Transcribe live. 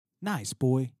Nice,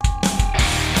 boy.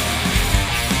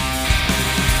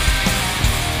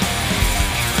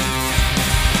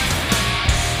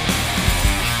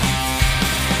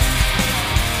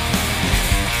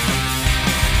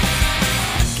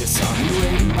 Guess I'll be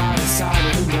waiting by the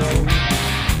side of the road.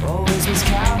 Always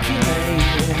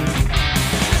miscalculated.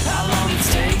 How long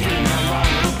it's taking and how long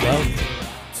it'll be. Welcome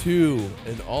to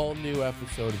an all-new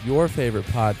episode of your favorite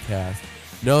podcast.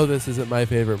 No, this isn't My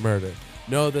Favorite Murder.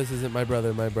 No, this isn't My Brother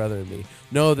and Me.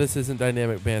 No, this isn't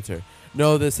Dynamic Banter.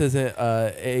 No, this isn't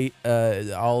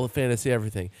All Fantasy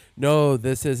Everything. No,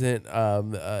 this isn't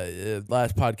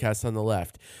Last Podcast on the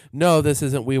Left. No, this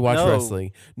isn't We Watch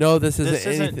Wrestling. No, this isn't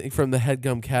anything from the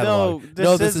Headgum catalog.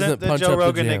 No, this isn't the Punch Joe Up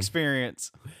Rogan the Jam.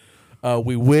 Experience.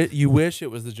 You wish it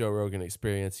was the Joe Rogan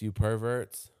Experience, you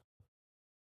perverts.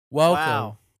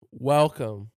 Welcome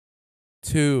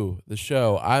to the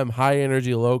show. I'm high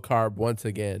energy, low carb once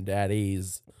again,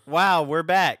 daddies. Wow, we're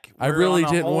back. I really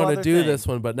didn't want to do this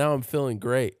one, but now I'm feeling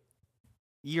great.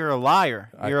 You're a liar.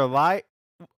 You're a lie.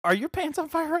 Are your pants on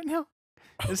fire right now?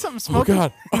 Is something smoking?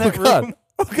 Oh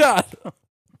God!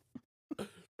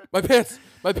 My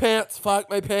pants! Fuck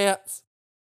my pants!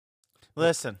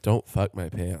 Listen, Don't fuck my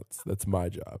pants. That's my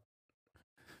job.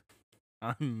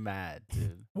 I'm mad,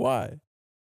 dude. Why?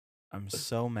 I'm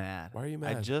so mad. Why are you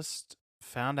mad? I just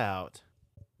found out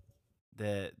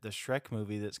that the Shrek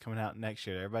movie that's coming out next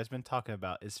year, that everybody's been talking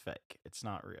about, is fake. It's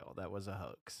not real. That was a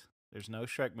hoax. There's no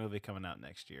Shrek movie coming out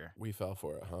next year. We fell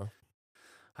for it, huh?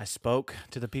 I spoke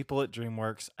to the people at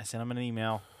DreamWorks. I sent them an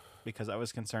email because I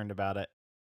was concerned about it.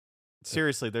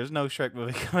 Seriously, there's no Shrek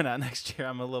movie coming out next year.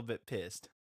 I'm a little bit pissed.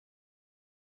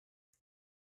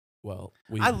 Well,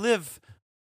 I live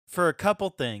for a couple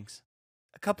things.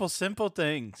 A couple simple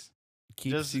things.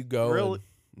 keeps just you going really-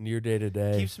 in your day to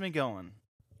day. Keeps me going.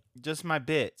 Just my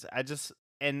bits.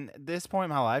 And at this point in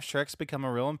my life, Shrek's become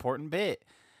a real important bit.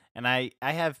 And I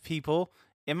have people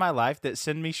in my life that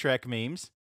send me Shrek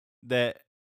memes that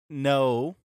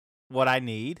know what I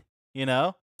need, you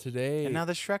know? Today, And now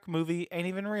the Shrek movie ain't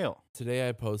even real. Today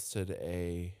I posted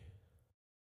an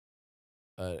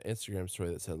Instagram story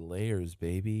that said "Layers,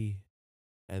 baby,"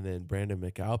 and then Brandon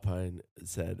McAlpine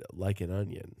said "Like an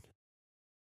onion,"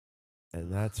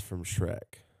 and that's from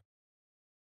Shrek.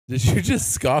 Did you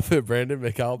just scoff at Brandon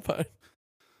McAlpine?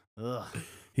 Ugh.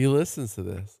 He listens to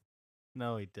this.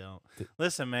 No, he don't.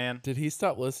 Listen, man, Did he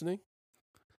stop listening?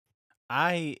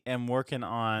 I am working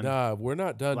on... Nah, we're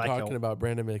not done like talking about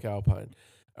Brandon McAlpine.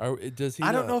 Does he?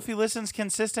 I don't know if he listens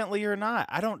consistently or not.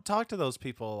 I don't talk to those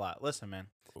people a lot. Listen, man.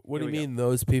 What do Here you we mean,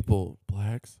 those people?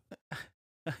 Blacks?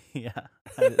 Yeah,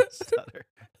 I didn't stutter.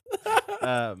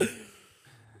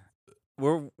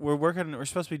 We're working. We're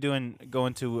supposed to be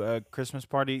going to a Christmas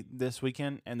party this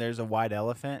weekend, and there's a white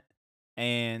elephant,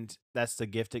 and that's the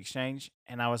gift exchange.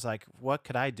 And I was like, what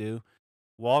could I do?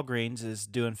 Walgreens is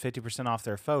doing 50% off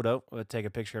their photo. We'll take a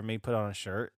picture of me, put on a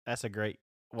shirt. That's a great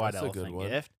white That's a good elephant one.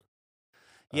 gift.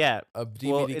 Yeah, A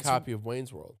DVD copy of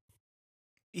Wayne's World.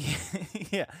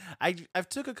 yeah. I've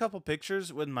took a couple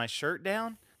pictures with my shirt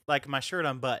down, like my shirt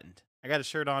unbuttoned. I got a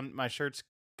shirt on. My shirt's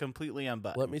completely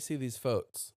unbuttoned. Let me see these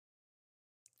photos.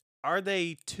 Are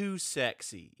they too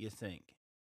sexy, you think?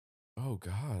 Oh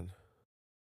God.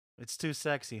 It's too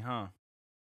sexy, huh?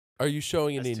 Are you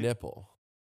showing That's any too- nipple?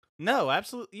 No,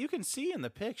 absolutely. You can see in the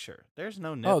picture. There's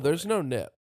no nipple. Oh, there's there. no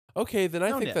nip. Okay, then I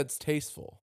No think nip. that's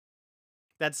tasteful.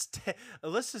 That's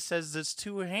Alyssa says it's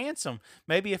too handsome.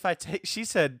 Maybe if I take, she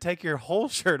said, take your whole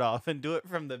shirt off and do it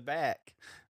from the back.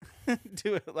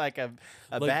 Do it like a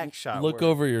Like, back shot. Look where-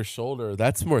 over your shoulder.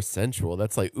 That's more sensual.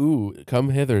 That's like, ooh, come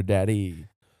hither, daddy.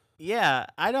 Yeah,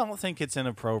 I don't think it's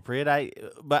inappropriate.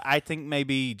 But I think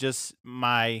maybe just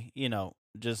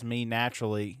just me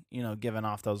naturally, giving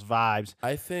off those vibes.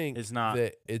 I think It's not-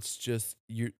 that it's just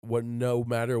no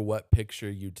matter what picture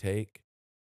you take,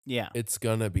 Yeah, it's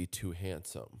gonna be too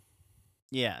handsome.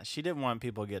 yeah. She didn't want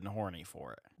people getting horny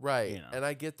for it. Right. You know. And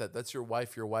I get that. That's your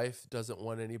wife. Your wife doesn't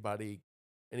want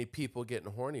any people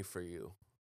getting horny for you.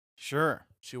 Sure,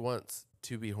 She wants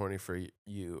to be horny for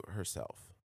you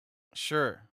herself.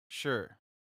 sure.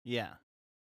 Yeah.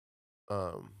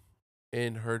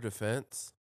 In her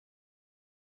defense,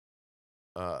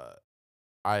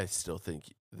 I still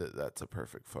think that that's a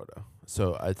perfect photo.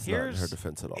 So it's not in her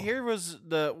defense at all. Here was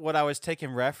what I was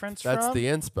taking reference That's from. the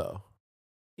inspo.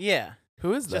 Yeah,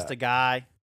 Who is that? just a guy.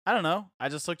 I don't know. I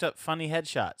just looked up funny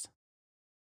headshots.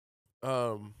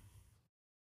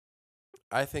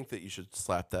 I think that you should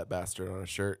slap that bastard on a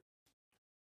shirt.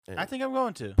 and I think I'm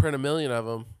going to. print 1 million of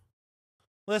them.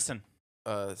 Listen,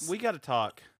 we got to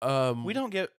talk. We don't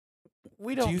get.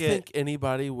 We don't do you get. think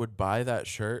anybody would buy that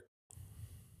shirt?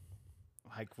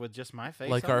 Like with just my face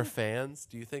Like on our it? fans?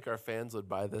 Do you think our fans would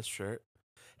buy this shirt?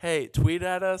 Hey, tweet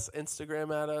at us,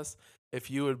 Instagram at us if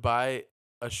you would buy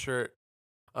a shirt.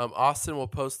 Austin will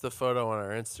post the photo on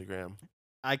our Instagram.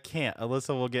 I can't. Alyssa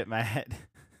will get mad.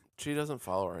 She doesn't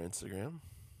follow our Instagram.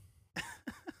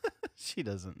 She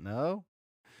doesn't know.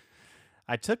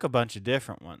 I took a bunch of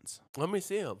different ones. Let me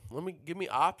see them. Give me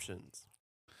options.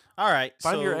 All right.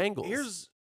 Find your so angles.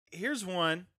 Here's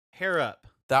one. Hair up.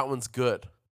 That one's good.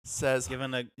 Says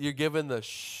You're giving the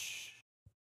shh.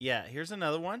 Yeah, here's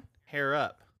another one. Hair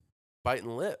up. Biting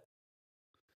lip.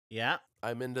 Yeah.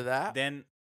 I'm into that. Then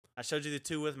I showed you the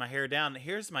two with my hair down.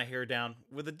 Here's my hair down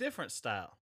with a different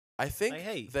style. I think Like,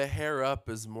 hey. the hair up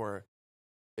is more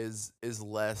is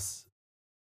less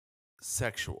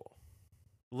sexual.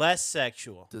 Less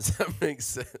sexual. Does that make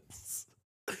sense?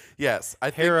 Yes, I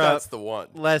think Hair that's up. the one.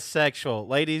 Less sexual.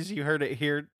 Ladies, you heard it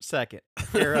here second.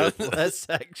 Hair up, less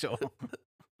sexual.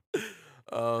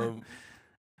 Well,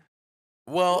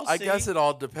 We'll I guess see. it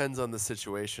all depends on the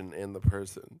situation and the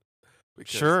person.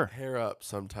 Because Sure. hair up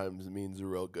sometimes means a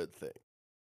real good thing.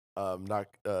 Not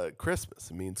Christmas.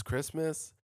 It means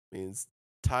Christmas. Means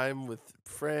time with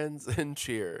friends and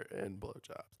cheer and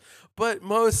blowjobs. But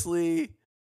mostly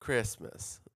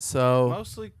Christmas. So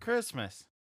Mostly Christmas.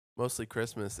 Mostly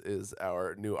Christmas is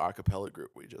our new a cappella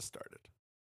group we just started.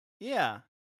 Yeah.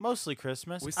 Mostly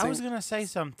Christmas. We I was sing- going to say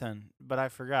something, but I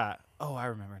forgot. Oh, I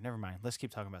remember. Never mind. Let's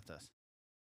keep talking about this.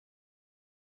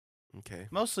 Okay.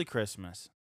 Mostly Christmas.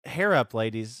 Hair up,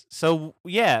 ladies. So,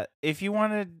 yeah, if you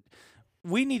wanted,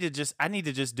 I need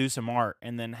to just do some art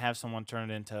and then have someone turn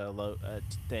it into a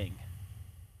thing.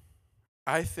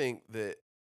 I think that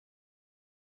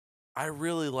I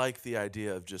really like the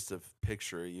idea of just a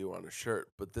picture of you on a shirt,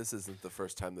 but this isn't the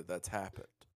first time that that's happened.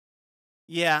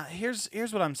 Yeah, here's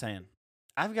what I'm saying.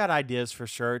 I've got ideas for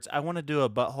shirts. I want to do a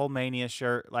Butthole Mania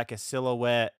shirt, like a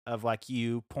silhouette of like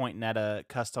you pointing at a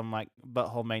custom like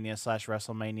Butthole Mania /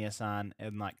 WrestleMania sign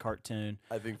and like cartoon.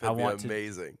 I think I that'd want be to-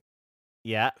 amazing.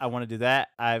 Yeah, I want to do that.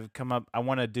 I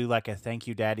want to do like a thank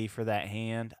you, Daddy, for that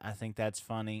hand. I think that's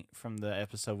funny from the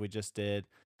episode we just did.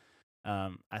 I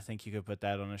think you could put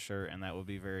that on a shirt, and that would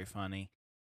be very funny.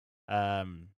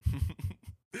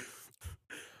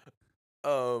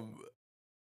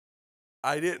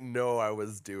 I didn't know I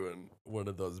was doing one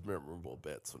of those memorable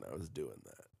bits when I was doing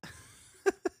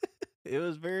that. It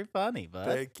was very funny, bud.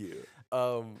 Thank you.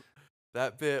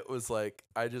 That bit was like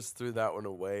I just threw that one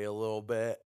away a little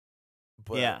bit.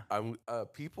 But Yeah.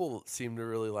 people seem to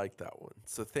really like that one.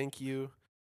 So thank you.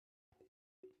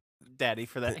 Daddy,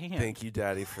 for that hand. Thank you,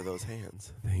 Daddy, for those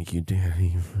hands. Thank you,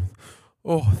 Daddy.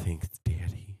 Thanks,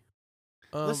 Daddy.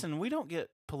 Listen, we don't get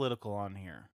political on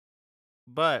here,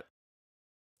 but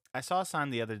I saw a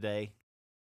sign the other day,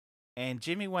 and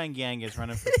Jimmy Wang Yang is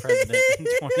running for president in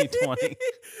 2020.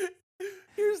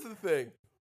 Here's the thing.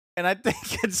 And I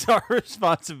think it's our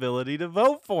responsibility to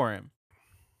vote for him.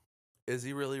 Is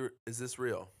he really? Is this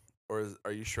real, or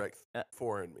are you Shrek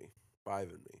 4 in me, 5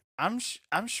 in me? I'm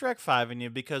Shrek 5 in you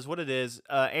because what it is,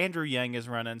 Andrew Yang is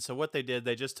running. So what they did,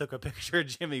 they just took a picture of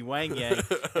Jimmy Wang Yang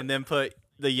and then put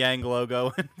the Yang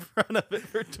logo in front of it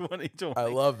for 2020. I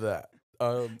love that.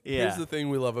 Yeah. Here's the thing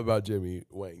we love about Jimmy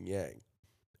Wang Yang.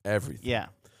 Everything. Yeah.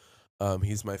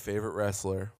 He's my favorite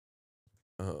wrestler.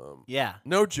 Yeah.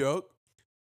 No joke.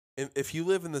 If you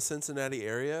live in the Cincinnati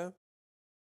area,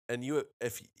 and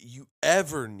if you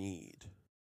ever need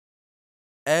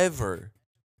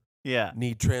Yeah.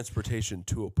 transportation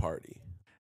to a party,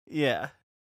 Yeah.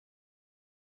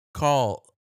 call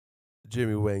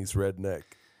Jimmy Wang's Redneck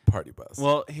Party Bus.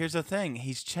 Well, here's the thing.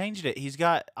 He's changed it. He's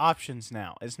got options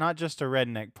now. It's not just a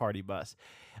redneck party bus.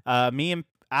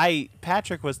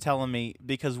 Patrick was telling me,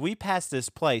 because we passed this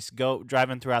place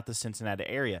driving throughout the Cincinnati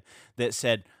area that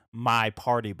said my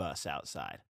party bus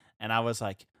outside. And I was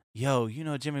like, yo,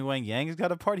 Jimmy Wang Yang's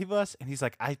got a party bus? And he's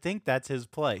like, I think that's his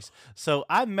place. So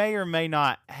I may or may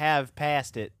not have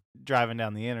passed it driving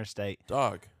down the interstate.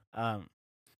 Dog.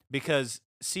 Because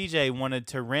CJ wanted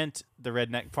to rent the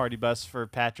redneck party bus for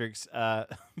Patrick's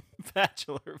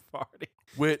bachelor party.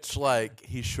 Which,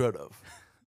 he should have.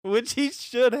 Which he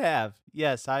should have.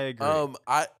 Yes, I agree.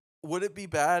 Would it be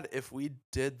bad if we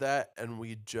did that and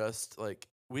we just,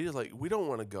 we don't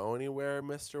want to go anywhere,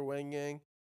 Mr. Wang Yang.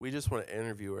 We just want to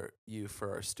interview you for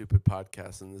our stupid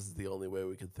podcast, and this is the only way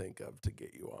we could think of to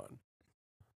get you on.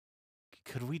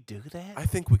 Could we do that? I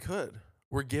think we could.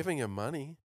 We're giving him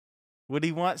money. Would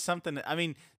he want something?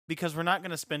 Because we're not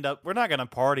going to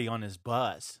party on his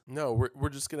bus No, we're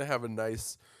just gonna have a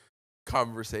nice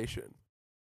conversation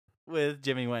with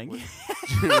Jimmy Wang. with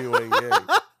Jimmy Wang Yang.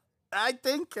 I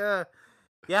think,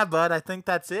 yeah, bud, I think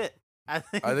that's it. I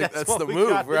think that's what the we move,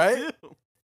 got to right? do.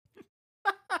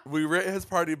 We rent his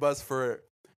party bus for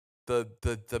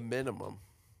the minimum,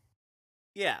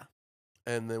 Yeah,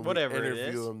 and then whatever we it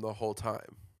interview is. him the whole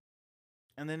time.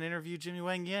 And then interview Jimmy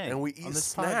Wang Yang And we on eat this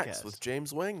snacks podcast. with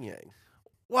James Wang Yang.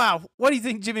 Wow, what do you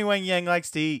think Jimmy Wang Yang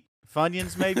likes to eat?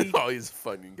 Funyuns, maybe? Oh, he's a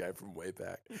funny guy from way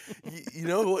back. You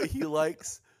know what he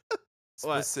likes?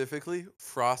 What? Specifically,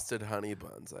 frosted honey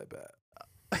buns, I bet.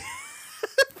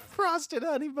 Frosted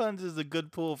honey buns is a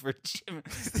good pull for Jimmy.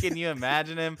 Can you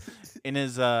imagine him in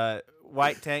his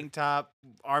white tank top,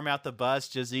 arm out the bus,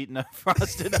 just eating a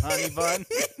frosted honey bun?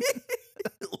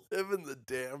 Living the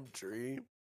damn dream.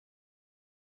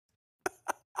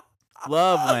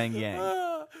 Love Wang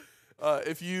Yang.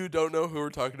 If you don't know who we're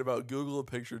talking about, Google a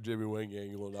picture of Jimmy Wang Yang.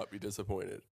 You will not be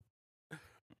disappointed.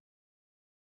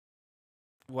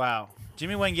 Wow.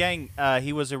 Jimmy Wang Yang,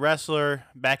 he was a wrestler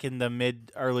back in the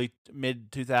early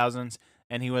mid 2000s,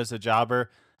 and he was a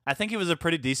jobber. I think he was a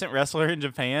pretty decent wrestler in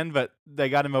Japan, but they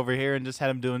got him over here and just had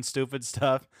him doing stupid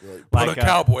stuff. Put a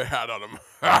cowboy hat on him.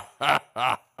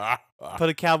 Put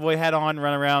a cowboy hat on,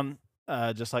 run around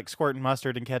just like squirting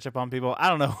mustard and ketchup on people. I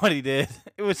don't know what he did.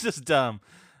 It was just dumb.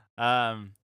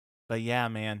 But yeah,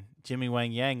 man, Jimmy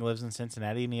Wang Yang lives in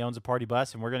Cincinnati and he owns a party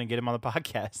bus, and we're gonna get him on the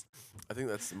podcast. I think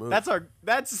that's the move.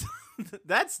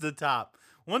 That's the top.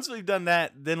 Once we've done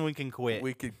that, then we can quit.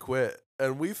 We could quit.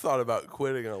 And we've thought about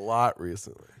quitting a lot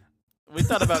recently. We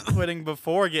thought about quitting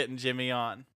before getting Jimmy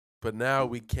on. But now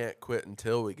we can't quit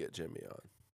until we get Jimmy on.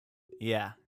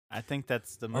 Yeah, I think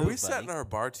that's the move. Are we setting our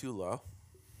bar too low?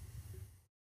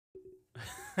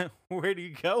 Where do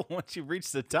you go once you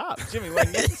reach the top? Jimmy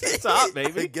Wang gets to the top,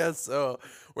 baby. I guess so.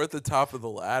 We're at the top of the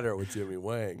ladder with Jimmy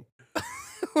Wang.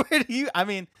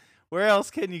 Where else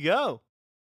can you go?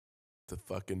 The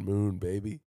fucking moon,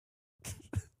 baby.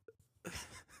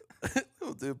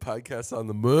 We'll do a podcast on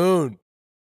the moon.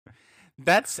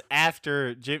 That's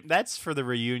after Jim. That's for the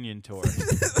reunion tour.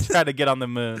 Try to get on the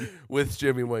moon with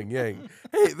Jimmy Wang Yang.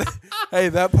 Hey,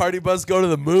 that party bus go to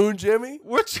the moon, Jimmy?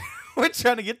 We're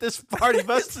trying to get this party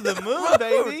bus to the moon,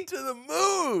 baby. To the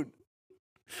moon.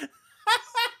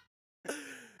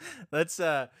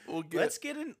 Let's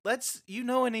get in. You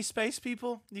know any space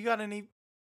people? You got any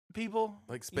people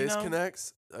like Space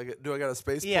Connects? Do I got a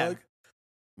space yeah. plug?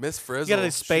 Miss Frizzle. You got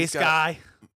a space guy.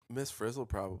 Miss Frizzle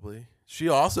probably. She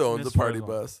also owns a party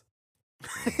bus.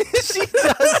 She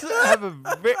does have a.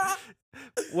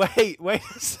 Wait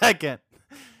a second.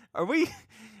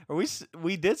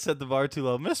 We did set the bar too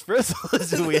low. Miss Frizzle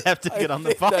is who we have to get on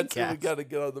the podcast. That's who we got to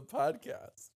get on the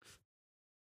podcast.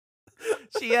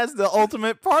 She has the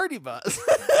ultimate party bus.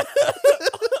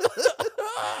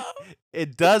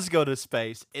 It does go to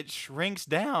space. It shrinks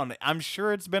down. I'm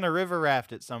sure it's been a river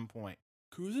raft at some point.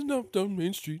 Cruising up down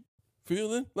Main Street,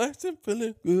 feeling nice and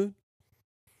feeling good.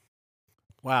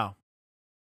 Wow.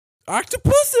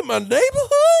 Octopus in my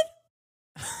neighborhood?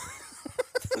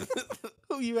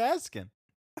 Who you asking?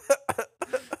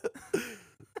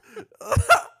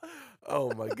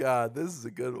 Oh my God, this is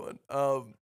a good one.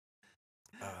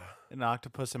 An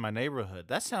octopus in my neighborhood.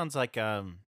 That sounds like I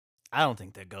don't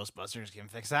think the Ghostbusters can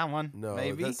fix that one. No,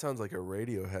 maybe that sounds like a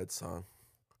Radiohead song.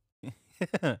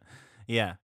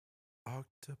 Yeah.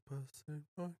 Octopus in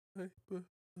my neighborhood.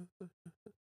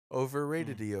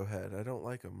 Overrated Radiohead. I don't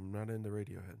like them. I'm not into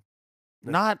Radiohead.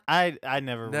 I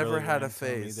never really had a went into them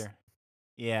phase either.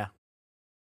 Yeah.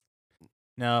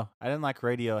 No, I didn't like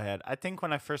Radiohead. I think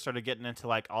when I first started getting into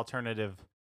like alternative,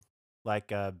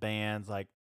 like bands, like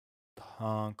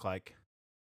punk, like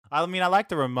I like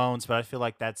the Ramones, but I feel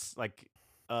like that's like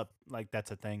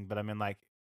that's a thing. But I mean, like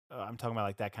I'm talking about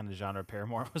like that kind of genre.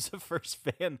 Paramore was the first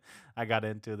band I got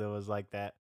into that was like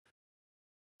that.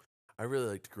 I really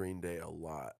liked Green Day a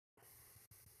lot.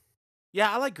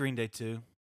 Yeah, I like Green Day too.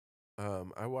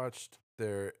 I watched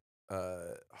their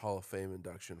Hall of Fame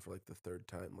induction for like the third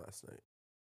time last night.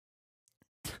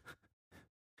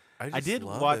 I did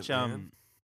watch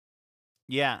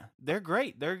yeah, they're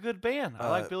great. They're a good band. I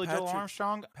like Billy Joel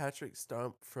Armstrong. Patrick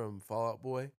Stump from Fall Out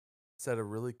Boy said a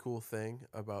really cool thing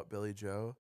about Billy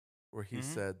Joe, where he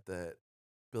said that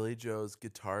Billy Joe's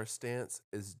guitar stance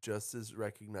is just as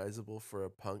recognizable for a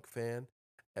punk fan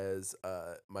as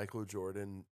Michael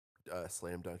Jordan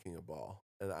slam dunking a ball.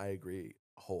 And I agree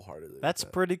wholeheartedly. That's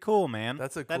pretty cool, man.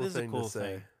 That's a cool thing to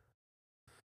say.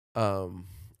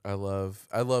 I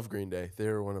love Green Day.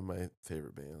 They're one of my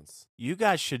favorite bands. You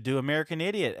guys should do American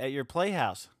Idiot at your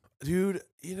Playhouse. Dude,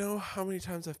 you know how many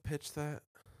times I've pitched that?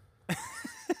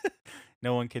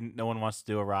 No one wants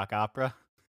to do a rock opera.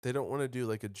 They don't want to do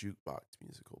like a jukebox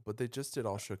musical, but they just did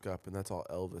All Shook Up, and that's all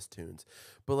Elvis tunes.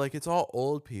 But like it's all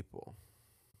old people.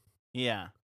 Yeah.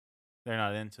 They're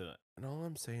not into it. And all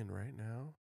I'm saying right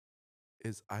now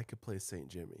is I could play Saint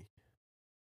Jimmy.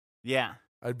 Yeah.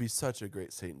 I'd be such a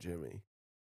great Saint Jimmy.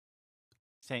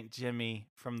 St. Jimmy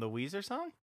from the Weezer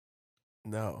song?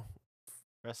 No.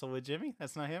 Wrestle with Jimmy?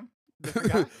 That's not him?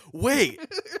 Different guy? Wait,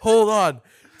 hold on.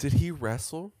 Did he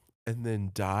wrestle and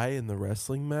then die in the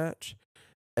wrestling match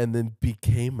and then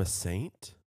became a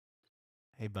saint?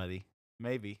 Hey, buddy.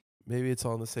 Maybe. Maybe it's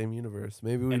all in the same universe.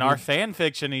 Maybe we In our fan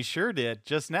fiction, he sure did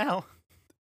just now.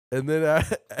 And then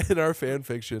in our fan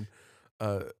fiction,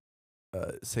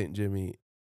 Saint Jimmy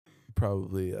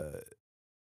probably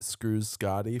screws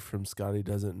Scotty from Scotty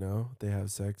Doesn't Know. They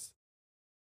have sex.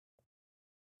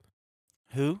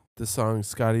 Who? The song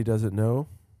Scotty Doesn't Know.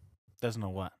 Doesn't know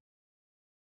what.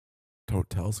 Don't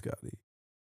tell Scotty.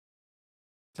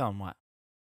 Tell him what.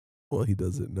 Well, he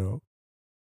doesn't know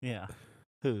Yeah.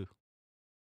 Who?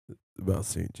 about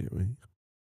Saint Jimmy.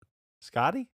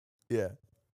 Scotty? Yeah.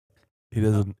 He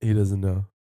doesn't. He doesn't know.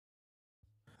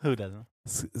 Who doesn't?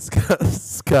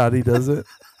 Scotty doesn't.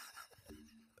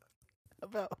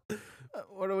 About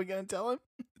what are we gonna tell him?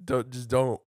 Don't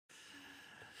All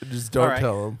right.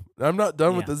 tell him. I'm not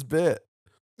done with Yeah. this bit.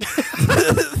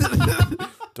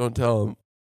 Don't tell him.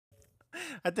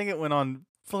 I think it went on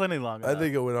plenty long. I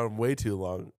think it went on way too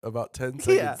long. About 10 seconds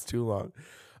Yeah. too long.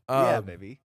 Yeah,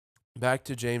 baby. Back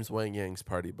to James Wang Yang's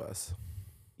Party Bus.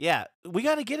 Yeah, we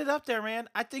got to get it up there, man.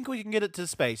 I think we can get it to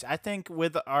space. I think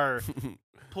with our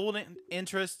pooled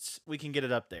interests, we can get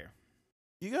it up there.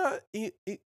 You got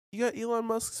Elon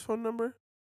Musk's phone number?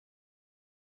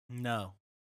 No,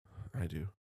 I do.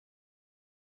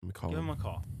 Let me call give him. him a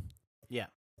call. Yeah,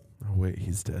 Oh wait,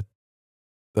 he's dead.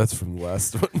 That's from the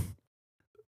last one.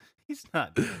 he's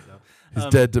not dead though. He's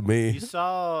dead to me. You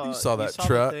saw that the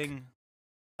truck? thing.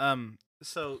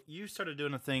 So you started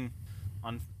doing a thing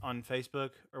on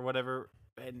Facebook or whatever,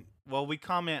 and well, we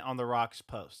comment on the Rock's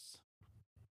posts.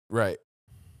 Right.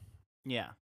 Yeah,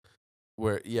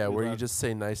 Where We you love- just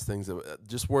say nice things,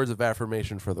 just words of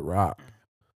affirmation for The Rock.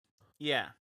 yeah.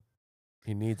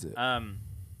 He needs it.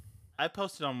 I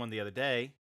posted on one the other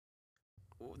day.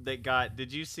 That got.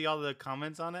 Did you see all the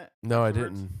comments on it? No, I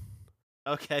afterwards? didn't.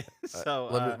 Okay, so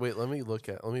Let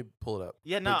me pull it up.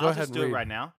 yeah, no, Go I'll ahead just and do it read. right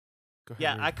now. Go ahead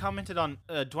Yeah, and I read. commented on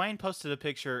Dwayne posted a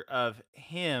picture of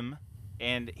him,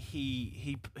 and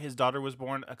his daughter was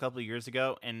born a couple of years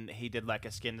ago, and he did like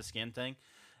a skin to skin thing,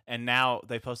 and now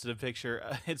they posted a picture.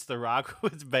 It's The Rock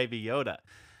with Baby Yoda,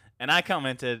 and I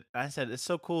commented. I said, "It's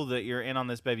so cool that you're in on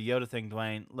this Baby Yoda thing,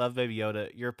 Dwayne. Love Baby Yoda.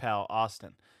 Your pal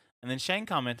Austin." And then Shane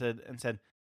commented and said,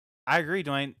 I agree,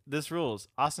 Dwayne. This rules.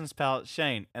 Austin's pal,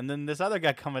 Shane. And then this other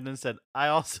guy commented and said, I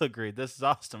also agree. This is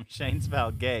awesome. Shane's pal,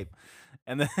 Gabe.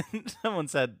 And then someone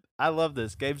said, I love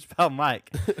this. Gabe's pal,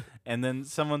 Mike. And then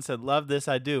someone said, love this.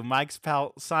 I do. Mike's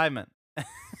pal, Simon.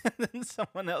 And then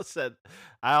someone else said,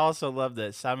 I also love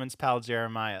this. Simon's pal,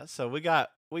 Jeremiah. So we got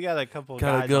a couple of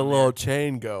Got guys a good on little there.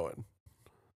 chain going.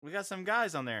 We got some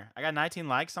guys on there. I got 19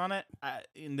 likes on it.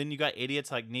 And then you got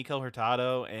idiots like Nico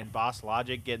Hurtado and Boss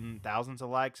Logic getting thousands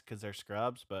of likes because they're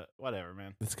scrubs. But whatever,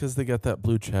 man. It's because they got that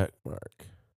blue check mark.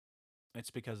 It's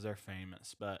because they're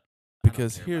famous. But I don't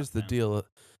Because care here's the about them. deal.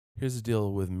 Here's the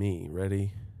deal with me.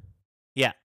 Ready?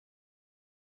 Yeah.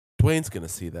 Dwayne's gonna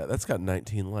see that. That's got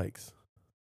 19 likes.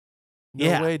 No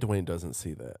Yeah. way Dwayne doesn't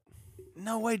see that.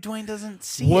 No way Dwayne doesn't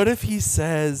see What it. if he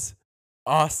says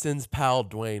Austin's pal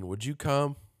Dwayne? Would you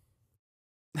come?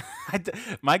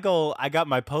 My goal, I got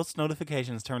my post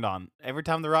notifications turned on. Every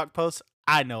time The Rock posts,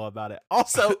 I know about it.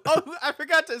 Also, I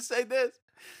forgot to say this.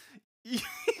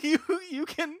 You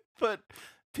can put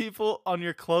people on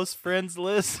your close friends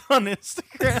list on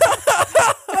Instagram.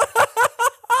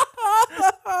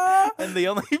 And the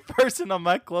only person on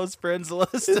my close friends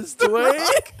list is The Dwayne?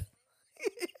 Rock.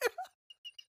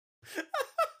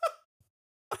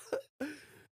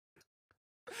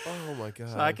 Oh my god.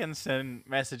 So I can send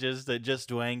messages that just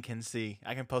Dwayne can see.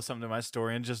 I can post something to my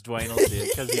story and just Dwayne will see it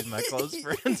because he's my close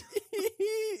friend.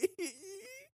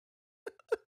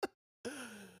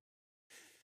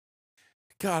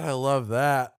 God, I love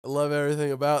that. I love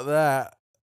everything about that.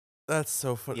 That's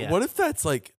so funny. Yeah. What if that's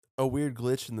like a weird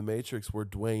glitch in the Matrix where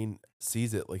Dwayne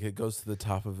sees it, like it goes to the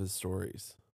top of his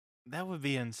stories? That would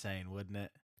be insane, wouldn't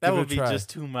it? That Give it a would be try. just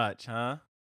too much, huh?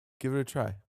 Give it a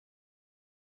try.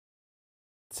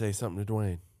 Say something to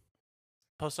Dwayne.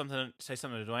 Say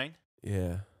something to Dwayne.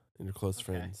 Yeah, and your close Okay.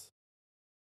 friends.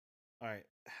 All right.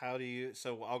 How do you?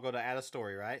 So I'll go to add a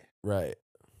story, right? Right.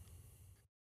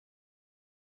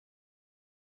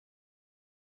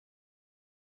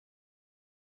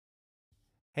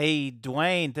 Hey,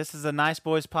 Dwayne, this is a Nice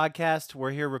Boys podcast.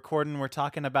 We're here recording. We're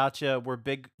talking about you. We're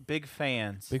big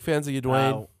fans. Big fans of you,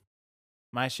 Dwayne.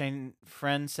 My Shane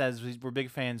friend says we're big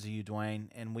fans of you, Dwayne,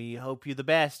 and we hope you the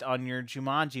best on your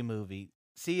Jumanji movie.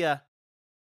 See ya.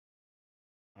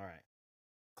 All right.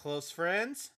 Close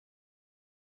friends.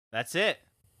 That's it.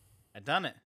 I done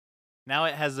it. Now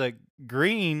it has a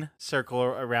green circle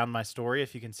around my story,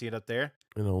 if you can see it up there.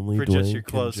 And only for Dwayne just your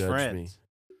can close judge friends. me.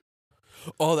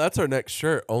 Oh, that's our next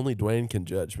shirt. Only Dwayne can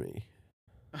judge me.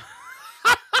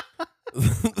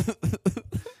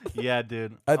 Yeah,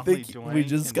 dude. I Only think Dwayne we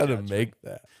just can gotta judge make me.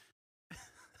 that.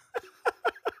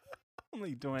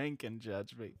 Only Dwayne can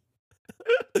judge me.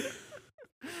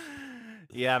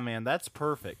 Yeah, man, that's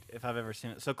perfect if I've ever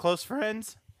seen it. So close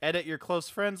friends, edit your close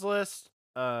friends list.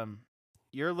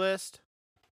 Your list.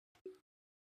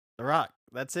 The Rock.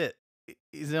 That's it.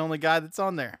 He's the only guy that's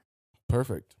on there.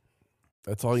 Perfect.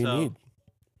 That's all you So, need.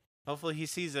 Hopefully he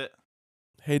sees it.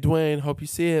 Hey, Dwayne, hope you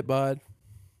see it, bud.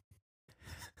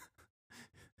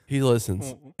 He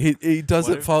listens. He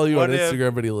doesn't follow you on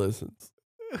Instagram, but he listens.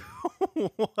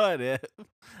 What if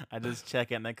I just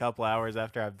check it in a couple hours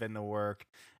after I've been to work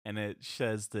and it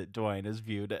says that Dwayne has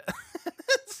viewed it?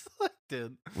 It's like,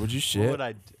 dude. Would you shit? What would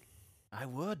I do? I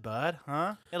would, bud.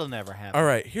 Huh? It'll never happen. All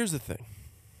right, here's the thing.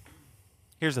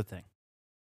 Here's the thing.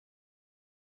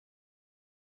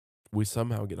 We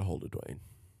somehow get a hold of Dwayne.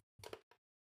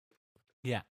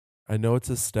 Yeah. I know it's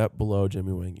a step below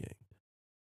Jimmy Wang Yang,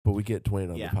 but we get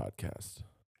Dwayne on the podcast.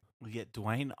 We get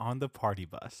Dwayne on the party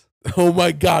bus. Oh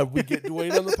my God, we get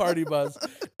Dwayne on the party bus,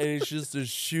 and it's just a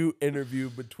shoot interview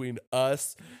between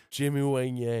us, Jimmy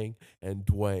Wang Yang, and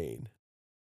Dwayne.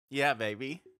 Yeah,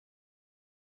 baby.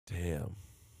 Damn.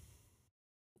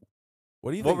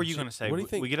 What do you? What think, were you going to say? What do you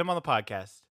think? We get him on the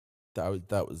podcast.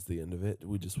 That was the end of it.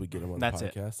 We get him on That's the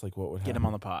it. podcast. Like, what would Get happen? him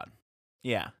on the pod.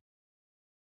 Yeah.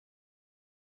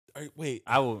 All right, wait.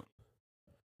 I will.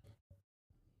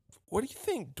 What do you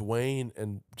think Dwayne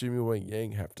and Jimmy Wang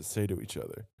Yang have to say to each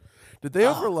other? Did they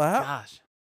overlap? Gosh.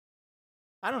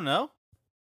 I don't know.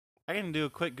 I can do a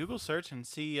quick Google search and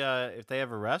see if they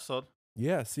ever wrestled.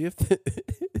 Yeah, see if they,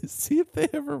 see if they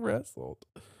ever wrestled.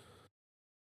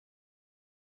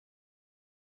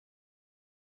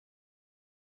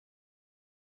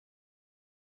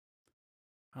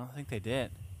 I don't think they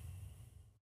did.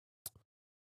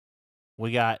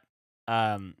 We got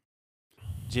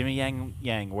Jimmy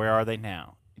Yang, where are they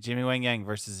now? Jimmy Wang Yang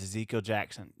versus Ezekiel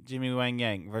Jackson. Jimmy Wang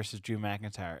Yang versus Drew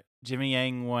McIntyre. Jimmy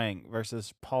Yang Wang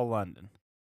versus Paul London.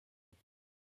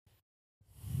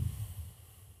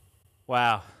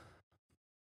 Wow.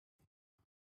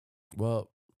 Well,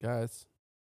 guys.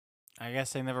 I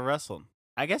guess they never wrestled.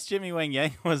 I guess Jimmy Wang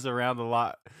Yang was around a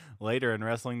lot later in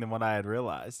wrestling than what I had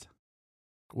realized.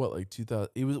 What, like 2000?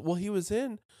 He was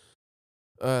in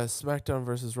SmackDown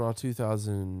versus Raw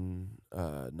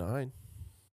 2009.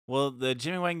 Well, the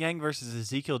Jimmy Wang Yang versus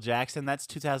Ezekiel Jackson, that's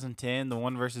 2010. The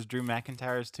one versus Drew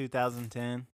McIntyre is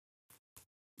 2010.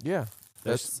 Yeah,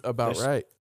 that's about right.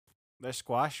 They're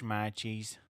squash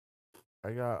matches.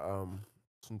 I got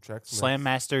some checks. Slam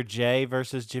Master Jay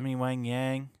versus Jimmy Wang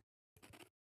Yang.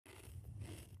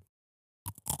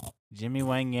 Jimmy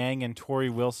Wang Yang and Tori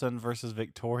Wilson versus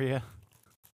Victoria.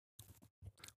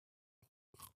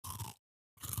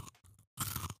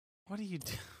 What are you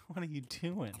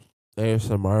doing?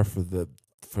 ASMR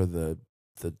for the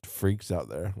freaks out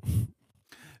there.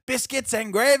 Biscuits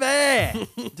and gravy.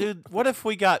 Dude, what if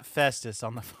we got Festus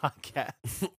on the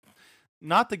podcast?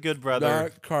 Not the good brother.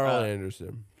 Not Carl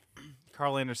Anderson.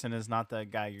 Carl Anderson is not the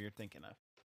guy you're thinking of.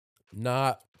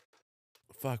 Not.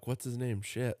 Fuck, what's his name?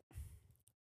 Shit.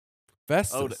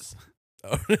 Festus.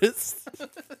 Otis.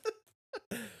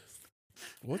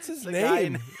 What's his the name? Guy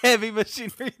in heavy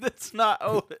machinery that's not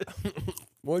Otis.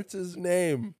 What's his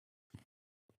name?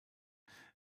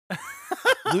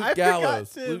 Luke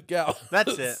Gallows. Luke Gallows.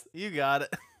 That's it. You got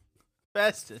it.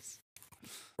 Festus.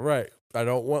 Right. I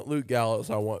don't want Luke Gallows.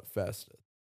 I want Festus.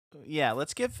 Yeah,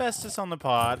 let's get Festus on the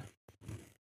pod.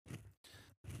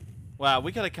 Wow,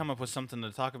 we got to come up with something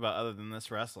to talk about other than this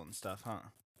wrestling stuff, huh?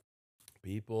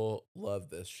 People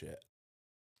love this shit.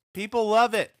 People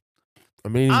love it.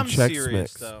 I'm eating I'm Chex serious,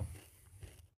 Mix. though.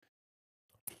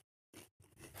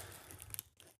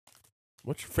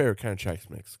 What's your favorite kind of Chex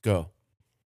Mix? Go.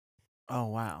 Oh,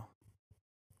 wow.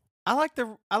 I like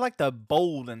the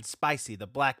bold and spicy, the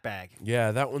black bag.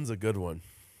 Yeah, that one's a good one.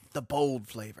 The bold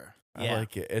flavor. I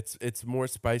like it. It's more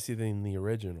spicy than the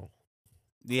original.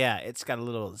 Yeah, it's got a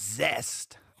little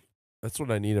zest. That's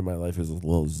what I need in my life is a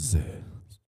little zest.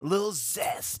 A little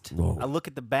zest. Whoa. I look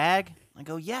at the bag. I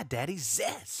go, yeah, Daddy,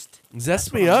 zest.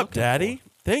 Zest me up, Daddy.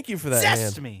 Thank you for that,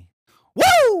 Zest hand. me.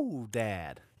 Woo,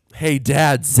 Dad. Hey,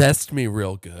 Dad, zest me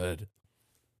real good.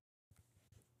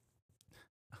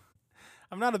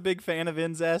 I'm not a big fan of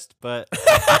incest, but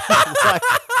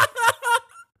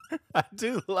I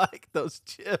do like those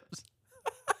chips.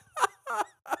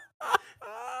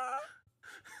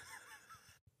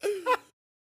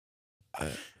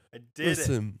 I did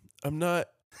Listen, I'm not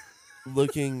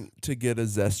looking to get a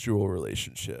zestual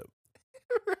relationship,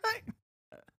 it. Right.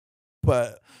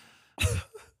 but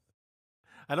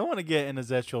I don't want to get in a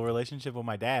sexual relationship with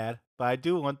my dad, but I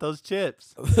do want those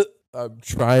chips. I'm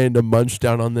trying to munch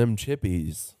down on them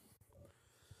chippies.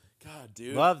 God,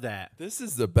 dude. Love that. This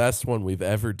is the best one we've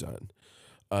ever done.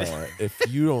 If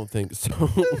you don't think so.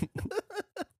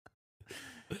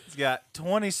 It's got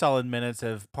 20 solid minutes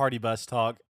of party bus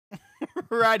talk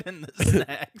right in the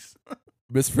snacks.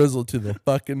 Miss Frizzle to the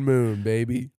fucking moon,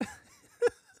 baby.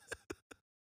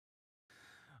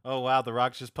 Oh, wow. The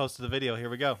Rock just posted a video. Here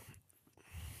we go.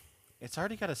 It's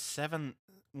already got it's already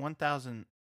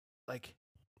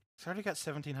got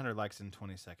 1,700 likes in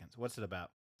 20 seconds. What's it about?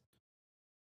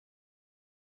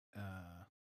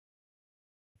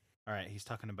 All right, he's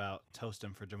talking about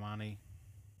toasting for Jamani.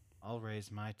 I'll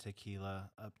raise my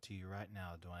tequila up to you right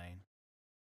now, Dwayne.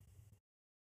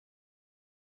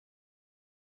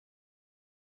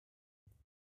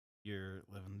 You're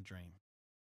living the dream.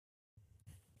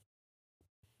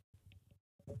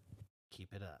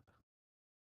 Keep it up.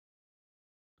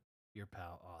 Your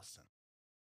pal, Austin.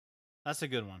 That's a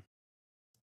good one.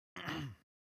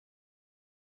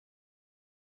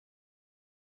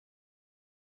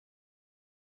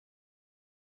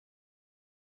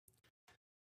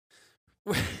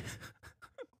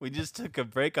 We just took a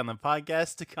break on the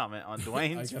podcast to comment on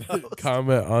Dwayne's post.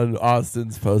 Comment on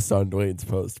Austin's post on Dwayne's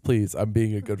post. Please, I'm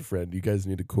being a good friend. You guys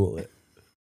need to cool it.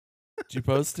 Did you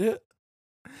post it?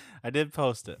 I did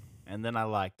post it, and then I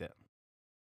liked it.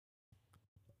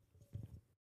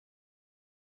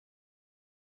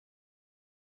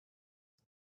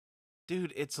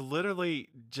 Dude, it's literally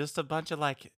just a bunch of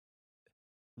like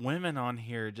women on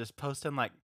here just posting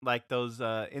like those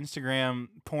Instagram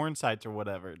porn sites or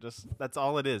whatever. Just that's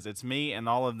all it is. It's me and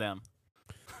all of them.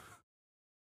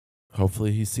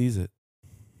 Hopefully he sees it.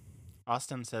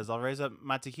 Austin says, I'll raise up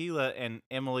my tequila. And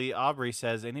Emily Aubrey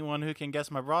says, anyone who can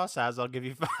guess my bra size, I'll give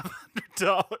you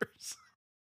 $500.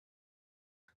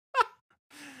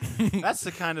 That's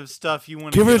the kind of stuff you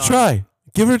want to give it a try.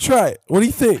 Give it a try. What do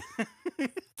you think?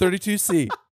 32C.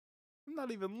 I'm not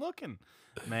even looking,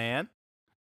 man.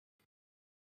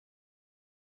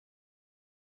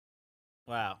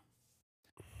 Wow.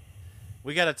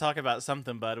 We got to talk about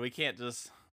something, bud. We can't just.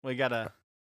 We gotta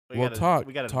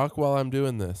talk while I'm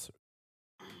doing this.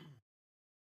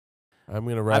 I'm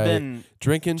gonna write.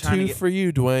 Drinking two for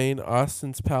you, Dwayne.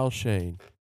 Austin's pal Shane.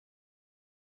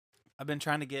 I've been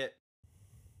trying to get.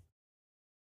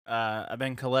 I've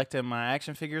been collecting my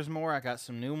action figures more. I got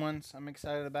some new ones I'm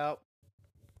excited about.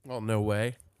 Oh, no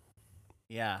way.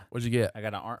 Yeah. What'd you get? I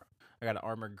got an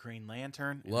armored Green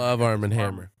Lantern. Love Arm and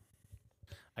Hammer.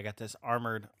 I got this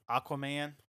armored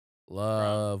Aquaman.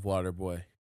 Love Waterboy.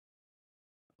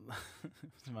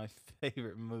 It's my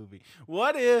favorite movie.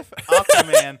 What if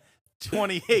Aquaman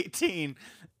 2018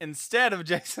 instead of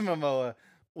Jason Momoa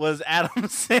was Adam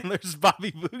Sandler's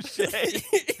Bobby Boucher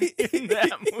in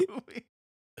that movie?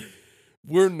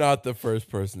 We're not the first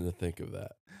person to think of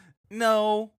that.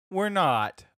 No, we're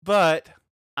not. But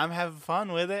I'm having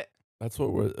fun with it. That's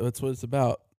what it's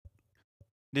about.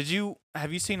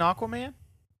 Have you seen Aquaman?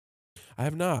 I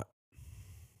have not.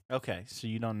 Okay, so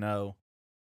you don't know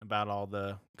about all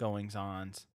the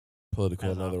goings-ons.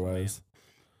 Political and otherwise.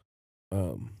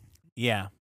 Yeah.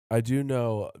 I do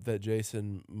know that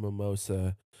Jason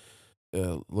Momoa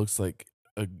looks like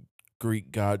a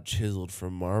Greek god chiseled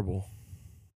from marble.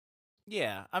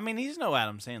 Yeah, I mean he's no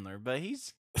Adam Sandler, but he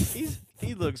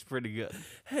looks pretty good.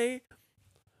 Hey,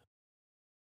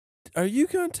 are you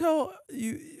gonna tell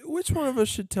which one of us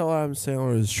should tell Adam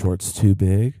Sandler his shorts too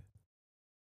big?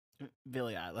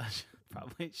 Billie Eilish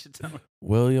probably should tell him.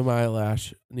 William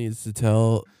Eyelash needs to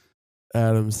tell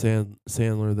Adam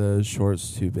Sandler that his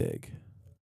shorts too big.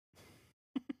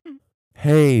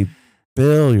 Hey,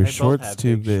 Bill, your shorts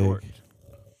too big. Shorts.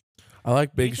 I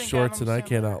like big shorts, and I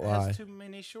cannot lie. Too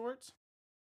many shorts?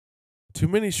 Too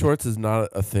many shorts is not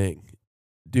a thing.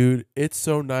 Dude, it's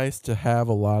so nice to have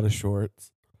a lot of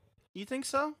shorts. You think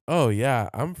so? Oh, yeah.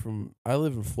 I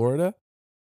live in Florida.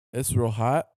 It's real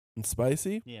hot and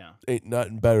spicy. Yeah. Ain't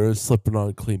nothing better than slipping on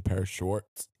a clean pair of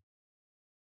shorts.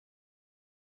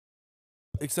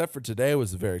 Except for today, it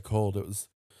was very cold. It was,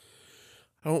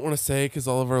 I don't want to say because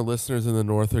all of our listeners in the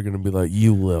north are going to be like,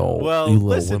 you little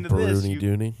listen to this,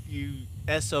 Dooney. You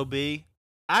SOB.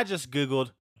 I just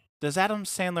Googled, does Adam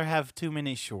Sandler have too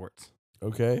many shorts?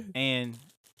 Okay. And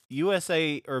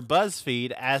USA or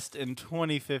BuzzFeed asked in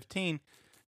 2015,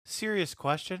 serious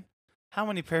question, how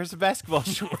many pairs of basketball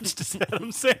shorts does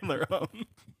Adam Sandler own?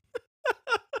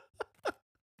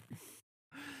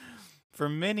 For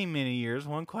many, many years,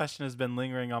 one question has been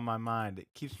lingering on my mind. It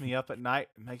keeps me up at night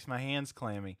and makes my hands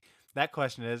clammy. That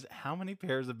question is, how many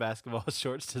pairs of basketball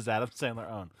shorts does Adam Sandler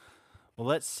own? Well,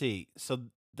 let's see. So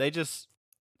they just...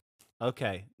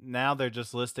 Okay, now they're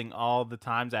just listing all the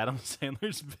times Adam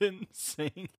Sandler's been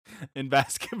seen in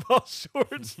basketball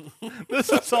shorts.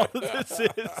 This is all that this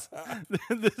is.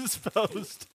 This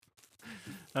post.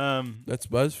 That's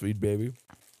BuzzFeed, baby.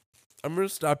 I'm gonna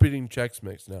stop eating Chex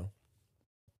Mix now.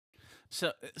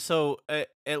 So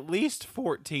at least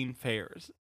 14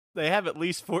 pairs. They have at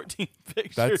least 14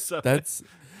 pictures of That's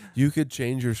you could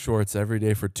change your shorts every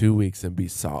day for 2 weeks and be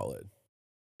solid.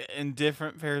 in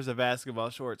different pairs of basketball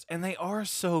shorts. And they are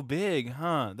so big,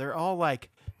 huh? They're all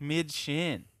like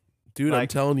mid-shin. Dude, I'm Like-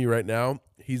 telling you right now,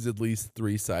 he's at least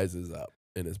 3 sizes up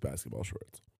in his basketball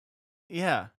shorts.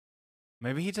 Yeah.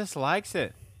 Maybe he just likes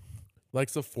it.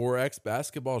 Likes a 4X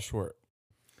basketball short.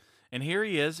 And here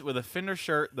he is with a Fender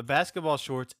shirt, the basketball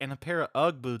shorts, and a pair of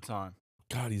UGG boots on.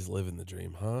 God, he's living the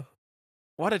dream, huh?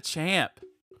 What a champ.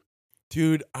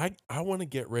 Dude, I want to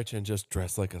get rich and just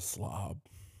dress like a slob.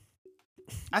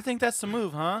 I think that's the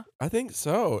move, huh? I think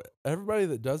so. Everybody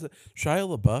that does it,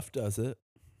 Shia LaBeouf does it.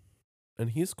 And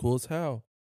he's cool as hell.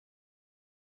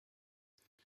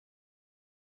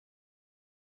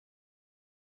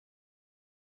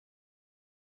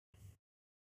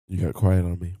 You got quiet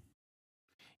on me.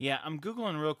 Yeah, I'm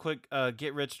Googling real quick,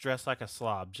 get rich dressed like a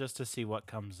slob, just to see what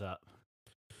comes up.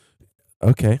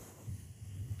 Okay.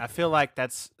 I feel like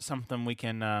that's something we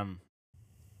can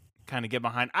kind of get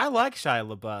behind. I like Shia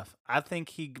LaBeouf. I think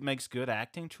he makes good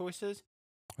acting choices.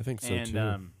 I think so And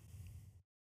too.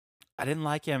 I didn't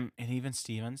like him in Even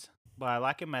Stevens, but I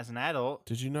like him as an adult.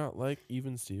 Did you not like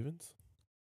Even Stevens?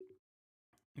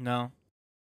 No,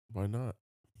 Why not?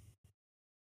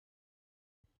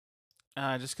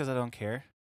 just because I don't care.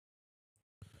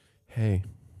 Hey.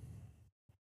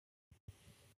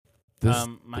 This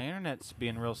My internet's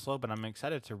being real slow, but I'm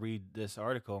excited to read this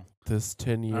article. this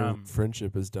 10-year um,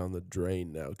 friendship is down the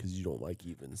drain now because you don't like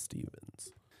Even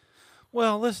Stevens.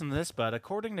 Well, listen to this, bud.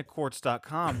 According to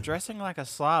Quartz.com, dressing like a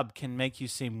slob can make you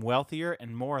seem wealthier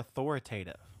and more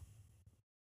authoritative.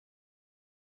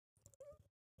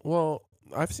 Well,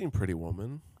 I've seen Pretty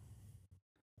Woman.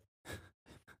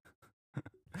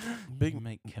 Big You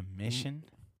make commission.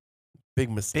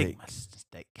 big mistake. Big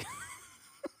mistake.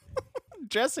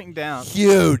 Dressing down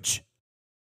Huge.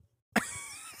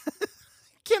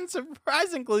 can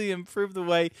surprisingly improve the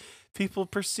way people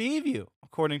perceive you.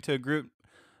 According to a group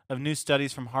of new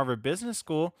studies from Harvard Business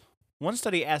School, one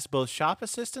study asked both shop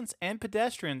assistants and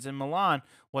pedestrians in Milan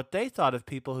what they thought of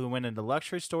people who went into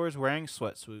luxury stores wearing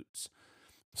sweatsuits.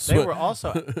 They were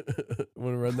also...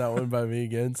 Want to run that one by me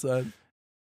again, son?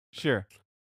 Sure.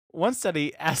 One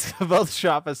study asked both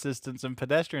shop assistants and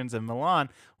pedestrians in Milan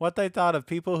what they thought of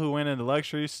people who went into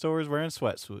luxury stores wearing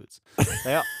sweatsuits.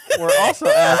 They were also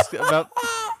asked about...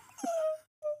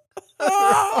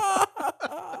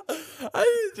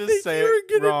 I didn't Just think say you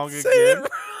it were gonna wrong say again.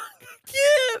 it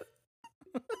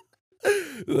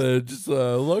wrong again. Just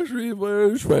luxury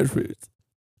wearing sweatshirts.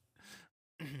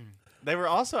 They were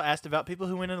also asked about people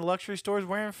who went into luxury stores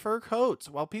wearing fur coats.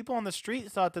 While people on the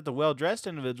street thought that the well-dressed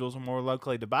individuals were more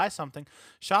likely to buy something,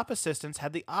 shop assistants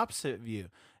had the opposite view.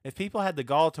 If people had the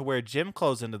gall to wear gym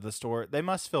clothes into the store, they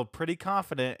must feel pretty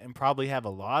confident and probably have a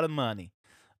lot of money.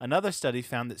 Another study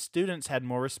found that students had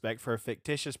more respect for a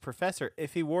fictitious professor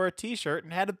if he wore a t-shirt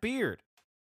and had a beard.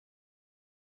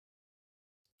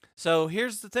 So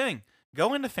here's the thing.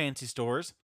 Go into fancy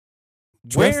stores,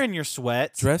 wearing your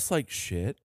sweats. Dress like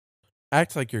shit.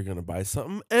 Act like you're gonna buy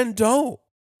something and don't.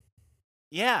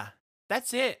 Yeah,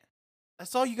 that's it.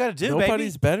 That's all you got to do,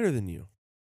 Nobody's baby. better than you.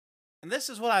 And this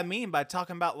is what I mean by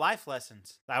talking about life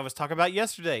lessons. I was talking about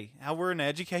yesterday, how we're an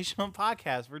educational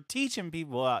podcast. We're teaching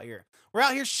people out here. We're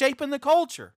out here shaping the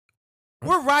culture.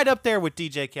 We're right up there with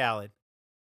DJ Khaled.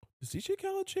 Is DJ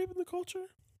Khaled shaping the culture?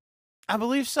 I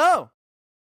believe so.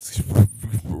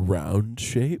 Round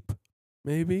shape,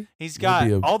 maybe. He's got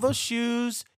Maybe all those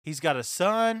shoes. He's got a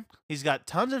son. He's got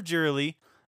tons of jewelry.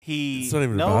 He It's not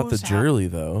even knows about the how- jewelry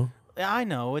though. I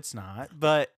know it's not,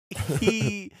 but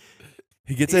he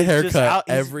He gets a He's just haircut out-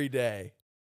 he's- every day.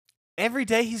 every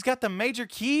day he's got the major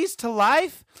keys to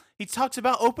life. He talks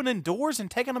about opening doors and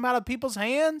taking them out of people's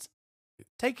hands,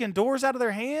 taking doors out of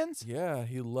their hands. Yeah,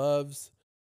 he loves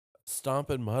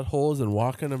stomping mud holes and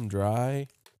walking them dry.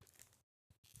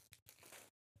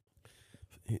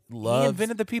 He He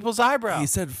invented the people's eyebrow. He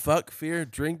said, "Fuck fear,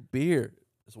 drink beer."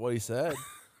 That's what he said.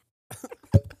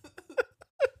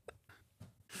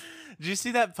 Did you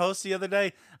see that post the other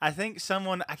day? I think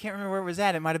someone, I can't remember where it was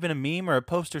at. It might have been a meme or a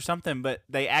post or something, but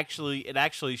it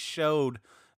actually showed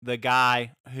the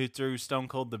guy who threw Stone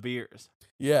Cold the beers.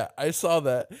 Yeah, I saw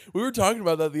that. We were talking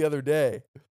about that the other day.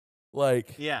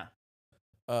 Like, Yeah.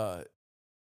 like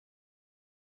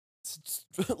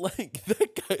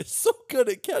that guy is so good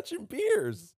at catching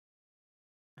beers.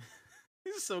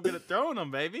 He's so good at throwing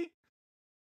them, baby.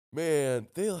 Man,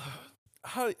 do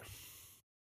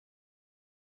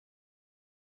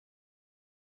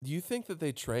you think that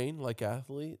they train like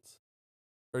athletes?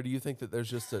 Or do you think that there's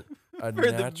just a for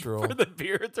natural... for the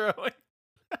beer throwing.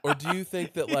 Or do you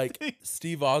think that, You like, think-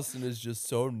 Steve Austin is just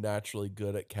so naturally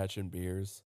good at catching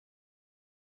beers?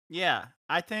 Yeah,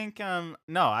 I think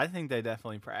no, I think they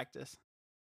definitely practice.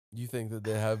 You think that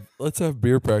they have... Let's have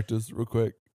beer practice real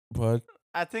quick, bud.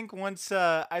 I think once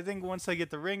they get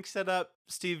the rink set up,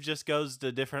 Steve just goes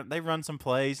to different. They run some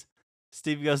plays.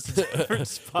 Steve goes to different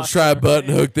spots. Let's try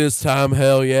button hook this time.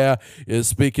 Hell yeah.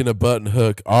 Speaking of button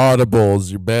hook, Audible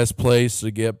is your best place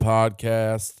to get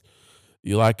podcasts.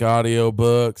 You like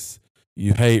audiobooks.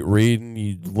 You hate reading.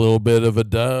 You little bit of a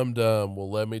dum-dum.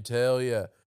 Well, let me tell you.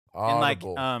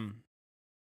 Audible. And like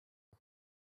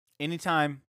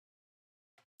anytime,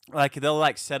 like they'll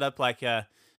like set up like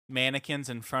mannequins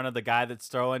in front of the guy that's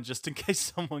throwing just in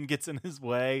case someone gets in his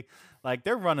way. Like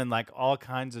they're running like all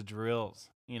kinds of drills,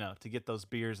 to get those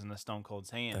beers in the Stone Cold's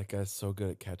hand. That guy's so good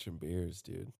at catching beers,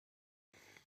 dude.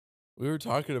 We were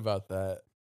talking about that.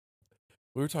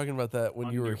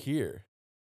 When you were here.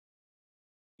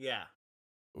 Yeah.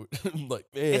 Like,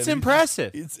 man, It's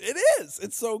impressive. It is.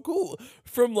 It's so cool.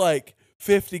 From like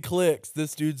 50 clicks,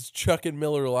 this dude's chucking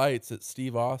Miller Lights at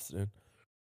Steve Austin.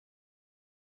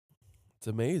 It's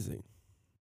amazing.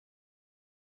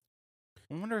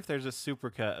 I wonder if there's a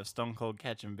supercut of Stone Cold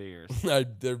catching beers.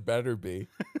 There better be.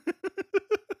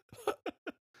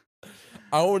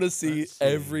 I want to see Let's see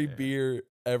every here. beer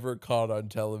ever caught on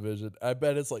television. I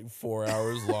bet it's like 4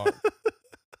 hours long.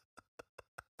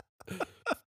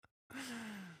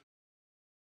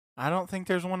 I don't think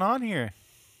there's one on here.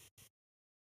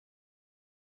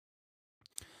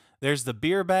 There's the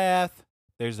beer bath.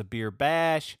 There's a beer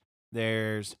bash.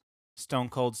 There's Stone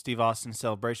Cold Steve Austin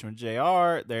celebration with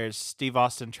JR. There's Steve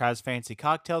Austin tries fancy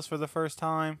cocktails for the first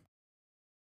time.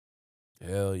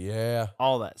 Hell yeah.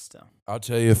 All that stuff. I'll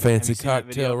tell you a fancy seen that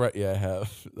cocktail, video? right? Yeah, I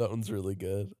have. That one's really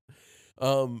good.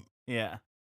 Yeah.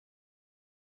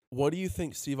 What do you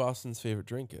think Steve Austin's favorite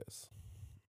drink is?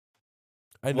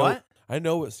 What? I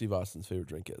know what Steve Austin's favorite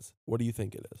drink is. What do you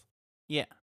think it is? Yeah.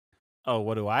 Oh,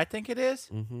 what do I think it is?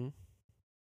 Mm-hmm.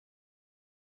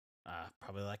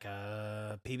 Probably like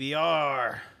a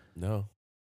PBR. No.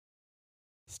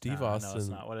 Steve No, Austin it's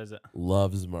not. What is it?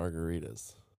 loves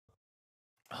margaritas.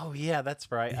 Oh yeah,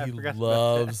 that's right. I He forgot.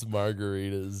 loves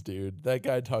margaritas, dude. That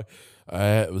guy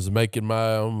I was making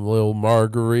my own little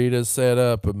margarita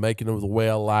setup and making them the way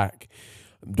I like.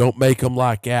 Don't make them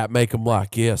like that. Make them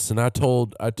like this. And I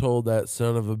told that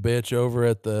son of a bitch over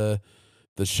at the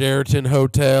Sheraton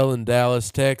Hotel in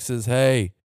Dallas, Texas,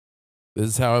 hey, this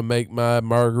is how I make my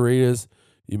margaritas.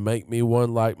 You make me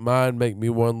one like mine. Make me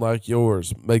one like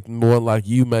yours. Make me one like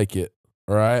you make it.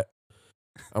 All right.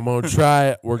 I'm going to try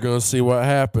it. We're going to see what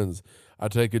happens. I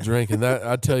take a drink, and that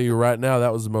I tell you right now,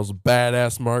 that was the most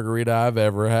badass margarita I've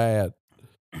ever had.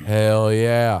 Hell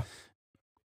yeah.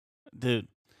 Dude,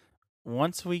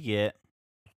 once we get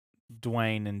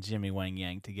Dwayne and Jimmy Wang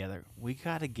Yang together, we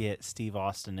got to get Steve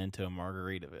Austin into a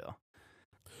Margaritaville.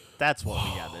 That's what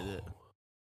we got to do.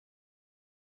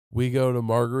 We go to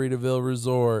Margaritaville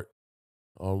Resort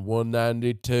on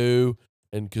 192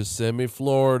 in Kissimmee,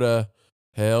 Florida.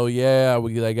 Hell yeah.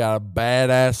 They got a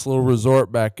badass little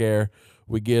resort back there.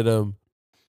 We get them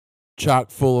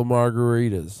chock full of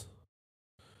margaritas.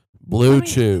 Blue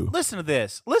Chew. Listen to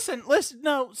this. Listen.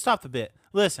 No, stop the bit.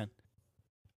 Listen.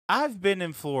 I've been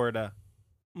in Florida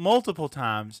multiple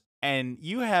times, and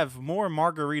you have more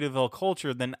Margaritaville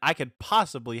culture than I could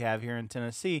possibly have here in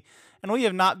Tennessee, and we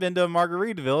have not been to a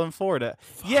Margaritaville in Florida.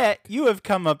 Fuck. Yet, you have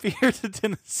come up here to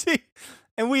Tennessee,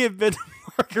 and we have been to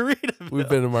Margaritaville. We've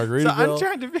been to Margaritaville. So I'm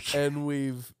trying to figure. And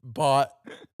we bought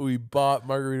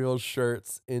Margaritaville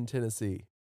shirts in Tennessee.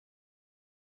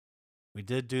 We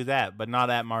did do that, but not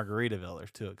at Margaritaville. They're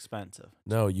too expensive.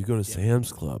 No, you go to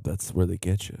Sam's Club. That's where they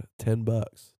get you.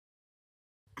 $10.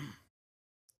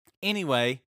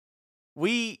 Anyway,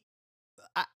 I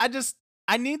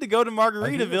need to go to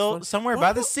Margaritaville somewhere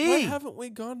by the sea. Why haven't we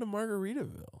gone to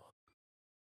Margaritaville?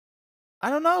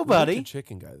 I don't know, We went buddy. to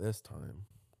Chicken Guy this time.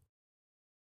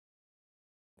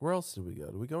 Where else did we go?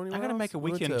 Did we go anywhere I gotta else? make a We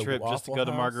went weekend to trip just to Waffle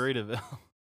go to House. Margaritaville.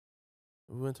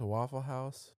 We went to Waffle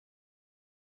House.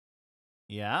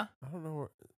 Yeah, I don't know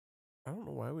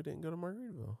why we didn't go to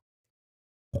Margaritaville.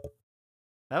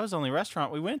 that was the only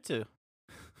restaurant we went to.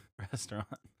 Restaurant.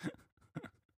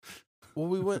 Well,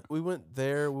 we went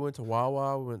there. We went to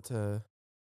Wawa. We went to.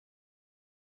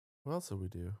 What else did we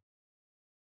do?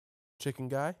 Chicken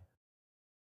Guy.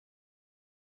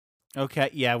 Okay,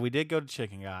 yeah, we did go to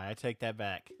Chicken Guy. I take that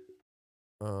back.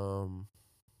 But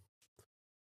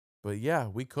yeah,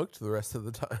 we cooked the rest of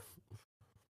the time.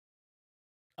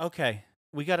 Okay,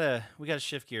 we gotta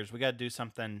shift gears. We gotta do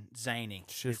something zany.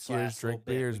 Shift this gears, last drink little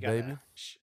bit. beers, We gotta baby.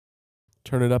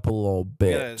 Turn it up a little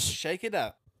we gotta bit. shake it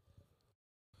up.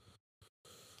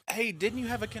 Hey, didn't you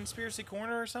have a conspiracy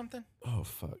corner or something? Oh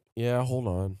fuck. Yeah, hold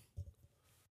on.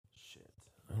 Shit.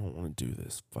 I don't want to do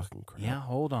this fucking crap. Yeah,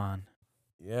 hold on.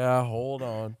 Yeah, hold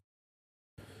on.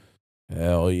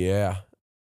 Hell yeah.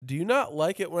 Do you not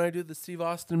like it when I do the Steve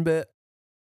Austin bit?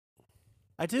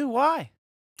 I do. Why?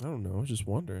 I don't know. I was just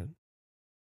wondering.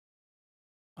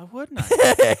 Why wouldn't I?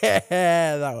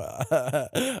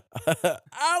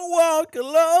 I walk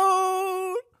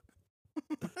alone.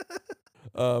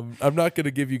 I'm not going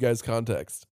to give you guys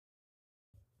context.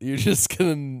 You're just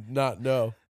going to not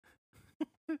know.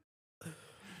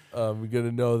 You're going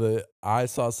to know that I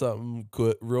saw something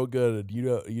real good and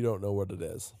you don't know what it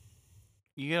is.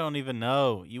 You don't even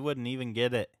know. You wouldn't even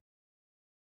get it.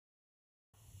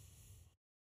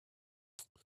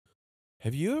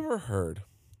 Have you ever heard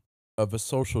of a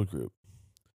social group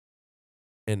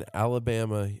in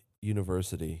Alabama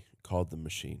University called The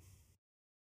Machine?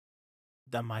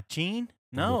 The machine?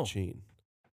 The No. Machine.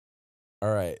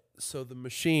 All right. So The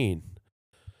Machine.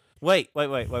 Wait.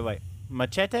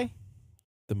 Machete?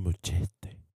 The Machete.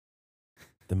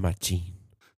 The Machine.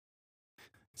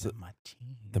 The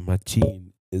machine. The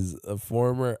Machine is a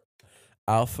former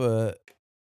Alpha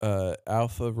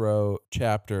Rho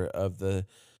chapter of the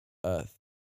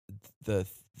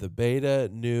Beta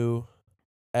Nu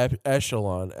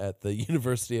Echelon at the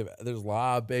University of. There's a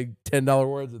lot of big $10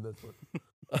 words in this one.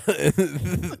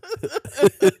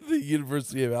 The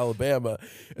University of Alabama.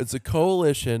 It's a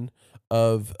coalition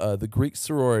of the Greek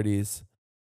sororities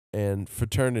and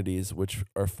fraternities, which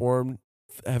have formed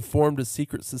a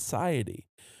secret society.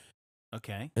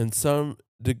 Okay. And some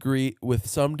degree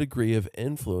of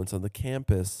influence on the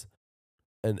campus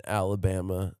and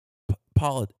Alabama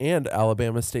and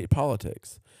Alabama state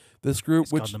politics. This group,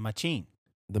 It's called the machine.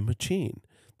 The Machine.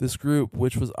 This group,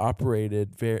 which was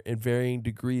operated in varying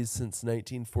degrees since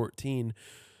 1914,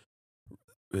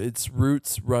 its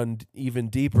roots run even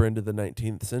deeper into the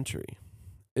 19th century,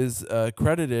 is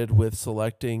credited with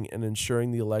selecting and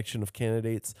ensuring the election of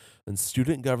candidates in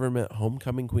student government,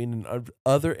 homecoming queen, and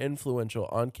other influential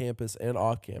on-campus and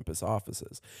off-campus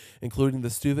offices, including the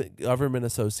Student Government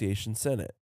Association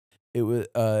Senate. It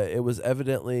was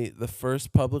evidently the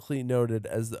first publicly noted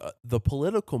as the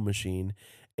political machine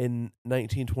in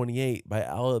 1928 by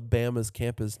Alabama's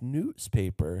campus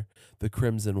newspaper, the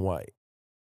Crimson White.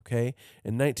 Okay,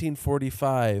 in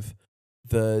 1945.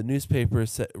 The newspaper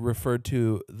referred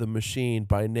to the machine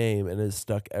by name and has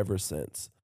stuck ever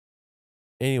since.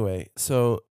 Anyway,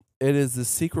 so it is this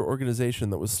secret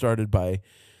organization that was started by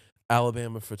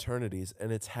Alabama fraternities,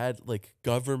 and it's had like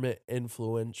government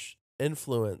influence.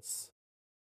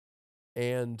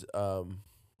 And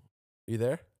you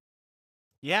there?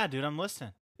 Yeah, dude, I'm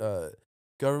listening.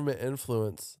 Government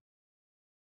influence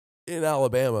in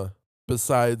Alabama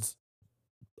besides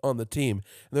on the team.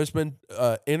 And there's been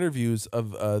interviews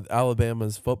of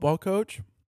Alabama's football coach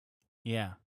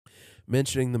Yeah.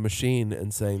 mentioning the machine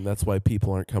and saying that's why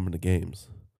people aren't coming to games.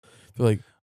 They're like,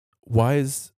 why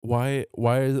was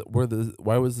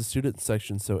the student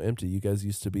section so empty? You guys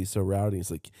used to be so rowdy.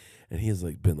 He's like, and he's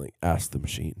like been like, ask the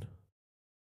machine.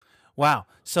 Wow.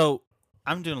 So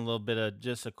I'm doing a little bit of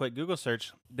just a quick Google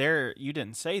search. There, you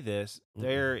didn't say this. Mm-mm.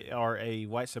 There are a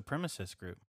white supremacist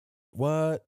group.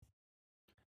 What?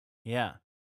 Yeah.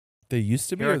 They used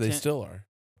to be, Here are or they 10 still are?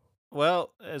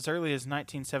 Well, as early as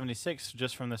 1976,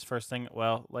 just from this first thing.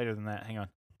 Well, later than that. Hang on.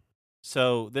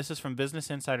 So this is from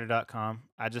BusinessInsider.com.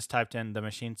 I just typed in the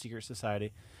Machine Secret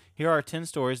Society. Here are 10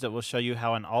 stories that will show you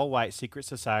how an all-white secret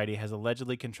society has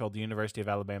allegedly controlled the University of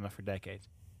Alabama for decades.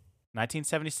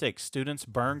 1976, students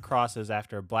burn crosses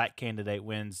after a black candidate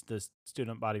wins the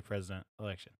student body president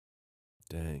election.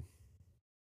 Dang.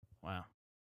 Wow.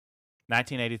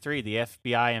 1983, the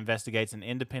FBI investigates an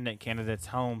independent candidate's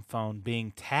home phone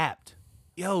being tapped.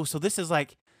 Yo, so this is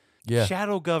like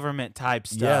shadow government type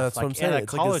stuff. Yeah, that's like what I'm saying. At a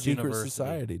It's like a college secret university.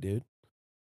 society, dude.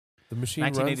 The machine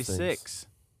 1986. runs things.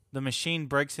 the machine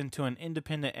breaks into an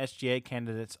independent SGA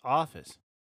candidate's office.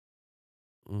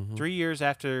 Mm-hmm. 3 years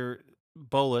after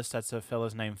Bolus, that's a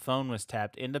fellow's name, phone was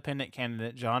tapped, independent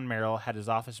candidate John Merrill had his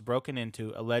office broken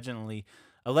into allegedly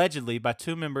by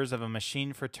two members of a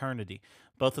machine fraternity.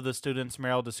 Both of the students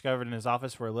Merrill discovered in his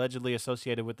office were allegedly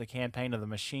associated with the campaign of the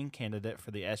machine candidate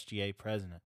for the SGA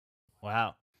president.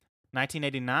 Wow.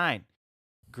 1989,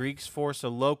 Greeks force a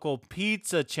local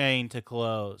pizza chain to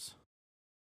close.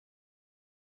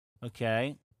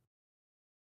 Okay.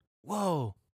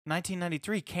 Whoa.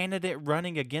 1993, candidate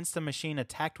running against the machine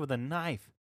attacked with a knife.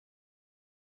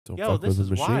 Don't Yo, fuck this with the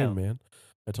is machine, wild. man.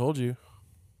 I told you.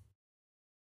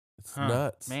 It's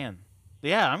nuts. Man.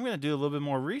 Yeah, I'm going to do a little bit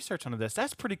more research on this.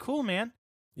 That's pretty cool, man.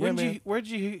 Yeah, man. Where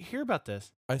did you hear about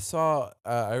this? I saw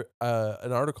an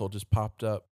article just popped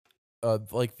up,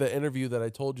 like the interview that I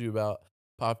told you about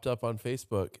popped up on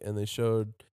Facebook, and they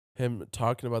showed him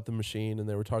talking about the machine, and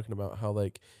they were talking about how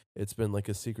like it's been like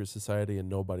a secret society and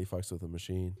nobody fucks with the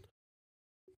machine.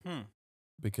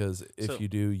 Because if you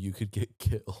do, you could get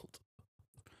killed.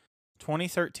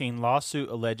 2013 lawsuit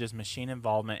alleges machine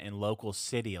involvement in local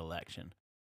city election.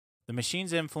 The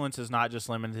machine's influence is not just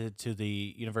limited to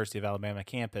the University of Alabama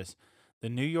campus. The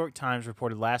New York Times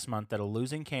reported last month that a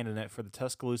losing candidate for the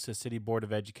Tuscaloosa City Board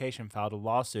of Education filed a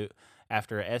lawsuit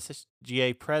after a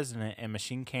SGA president and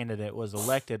machine candidate was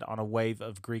elected on a wave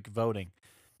of Greek voting.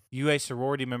 UA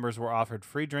sorority members were offered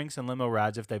free drinks and limo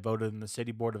rides if they voted in the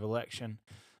City Board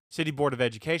of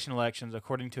Education elections,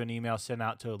 according to an email sent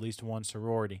out to at least one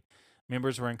sorority.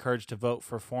 Members were encouraged to vote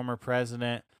for former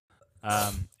president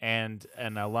and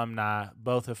an alumni,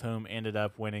 both of whom ended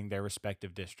up winning their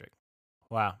respective district.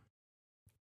 Wow.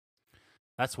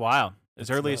 That's wild. As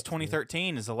early as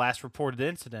 2013 is the last reported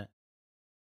incident.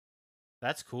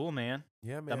 That's cool, man.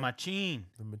 Yeah, man. The machine.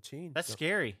 That's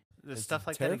scary. There's stuff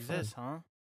like that exists, huh?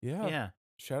 Yeah.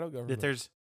 Shadow government. That there's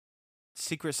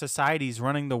secret societies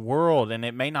running the world, and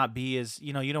it may not be as,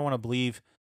 you don't want to believe.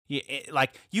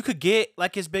 Like, you could get,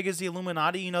 like, as big as the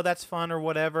Illuminati, that's fun or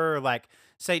whatever, or, like,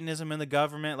 Satanism in the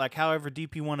government, like, however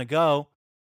deep you want to go.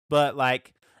 But,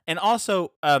 like, and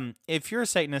also, if you're a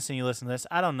Satanist and you listen to this,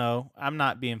 I don't know. I'm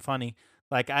not being funny.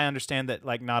 Like, I understand that,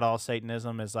 like, not all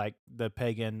Satanism is, like, the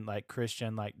pagan, like,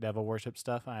 Christian, like, devil worship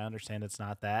stuff. I understand it's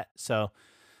not that. So,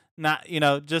 not,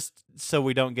 just so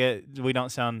we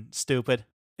don't sound stupid.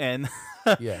 And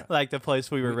like the place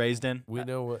we were raised in. We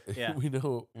know what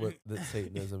that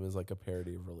Satanism is, like a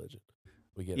parody of religion.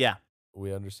 We get it.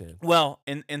 We understand. Well,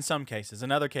 in some cases.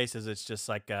 In other cases, it's just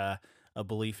like a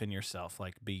belief in yourself,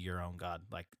 like be your own God.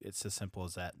 Like, it's as simple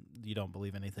as that. You don't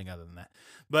believe anything other than that.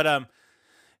 But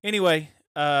anyway,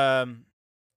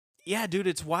 yeah, dude,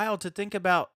 it's wild to think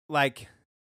about, like,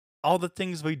 all the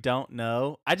things we don't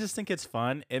know. I just think it's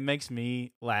fun. It makes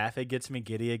me laugh. It gets me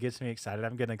giddy. It gets me excited.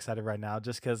 I'm getting excited right now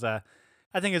just because I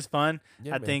think it's fun.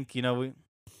 Yeah, I think,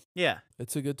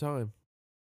 it's a good time.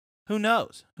 Who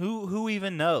knows? Who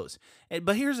even knows?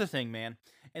 But here's the thing, man.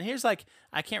 And here's, like,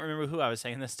 I can't remember who I was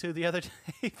saying this to the other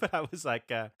day, but I was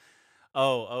like,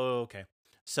 okay.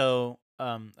 So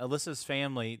Alyssa's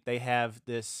family, they have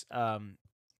this,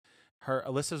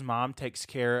 Alyssa's mom takes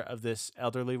care of this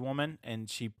elderly woman, and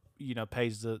she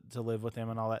pays to live with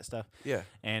them and all that stuff. Yeah.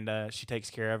 And she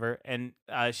takes care of her. And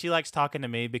she likes talking to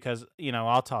me because,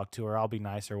 I'll talk to her. I'll be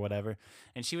nice or whatever.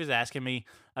 And she was asking me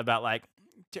about, like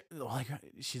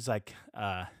she's like,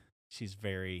 she's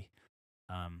very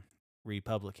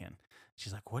Republican.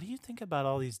 She's like, what do you think about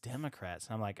all these Democrats?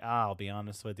 And I'm like, I'll be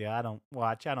honest with you. I don't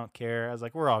care. I was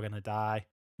like, we're all going to die.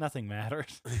 Nothing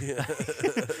matters. Yeah.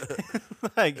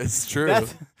 Like, it's true.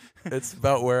 It's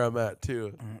about where I'm at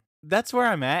too. That's where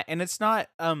I'm at, and it's not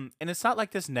like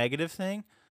this negative thing,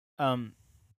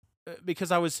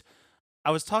 because I was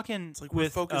talking it's like with we're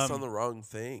focused on the wrong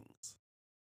things.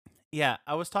 Yeah,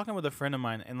 I was talking with a friend of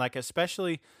mine, and, like,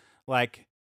 especially like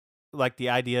the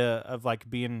idea of, like,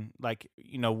 being, like,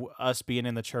 us being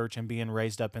in the church and being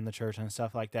raised up in the church and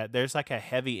stuff like that. There's, like, a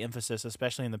heavy emphasis,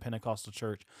 especially in the Pentecostal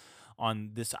church,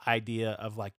 on this idea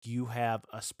of, like, you have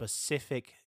a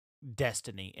specific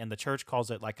destiny, and the church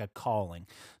calls it, like, a calling,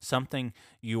 something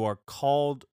you are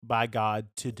called by God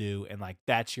to do, and, like,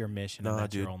 that's your mission. No, and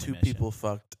that's dude, your only two mission. people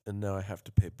fucked, and now I have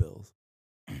to pay bills.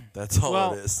 That's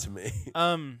all it is to me.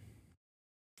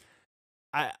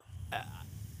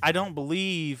 I don't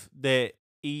believe that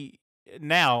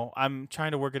now I'm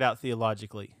trying to work it out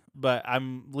theologically, but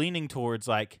I'm leaning towards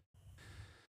like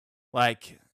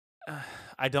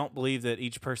I don't believe that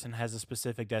each person has a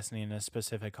specific destiny and a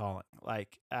specific calling.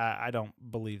 Like, I don't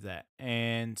believe that.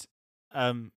 And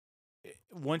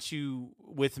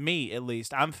with me at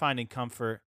least, I'm finding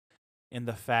comfort in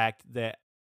the fact that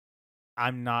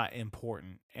I'm not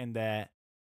important and that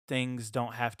things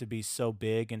don't have to be so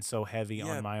big and so heavy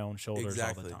Yeah, on my own shoulders all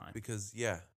the exactly. time. Because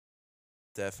Yeah.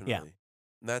 definitely.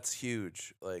 And that's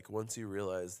huge. Like once you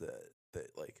realize that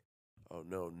like, oh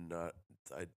no, not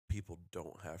people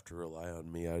don't have to rely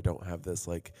on me. I don't have this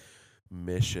like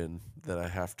mission that I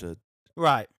have to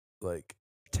Right. like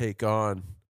take on,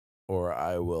 or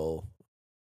I'll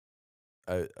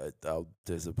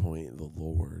disappoint the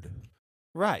Lord.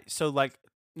 Right. So, like,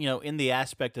 in the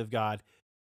aspect of God,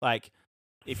 like,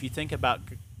 if you think about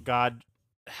God,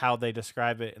 how they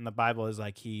describe it in the Bible is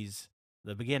like he's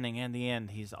the beginning and the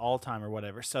end, he's all time or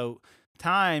whatever. So,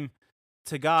 time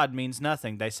to God means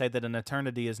nothing. They say that an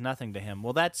eternity is nothing to him.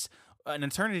 Well, that's an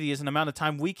eternity is an amount of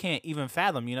time we can't even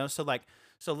fathom, So, like,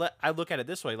 I look at it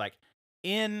this way, like,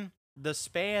 in the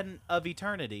span of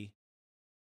eternity,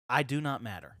 I do not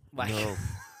matter. Like, No.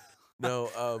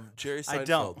 No, Jerry I Seinfeld.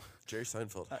 don't. Jerry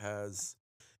Seinfeld has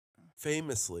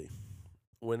famously,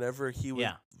 whenever he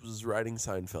Yeah. was writing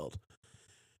Seinfeld,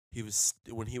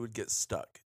 when he would get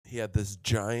stuck, he had this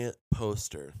giant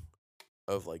poster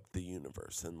of like the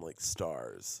universe and like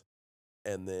stars,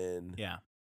 and then Yeah.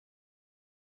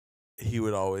 he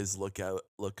would always look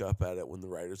up at it when the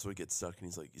writers would get stuck, and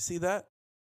he's like, "You see that?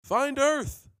 Find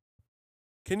Earth.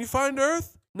 Can you find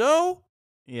Earth? No,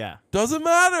 Yeah. doesn't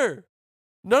matter.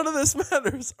 None of this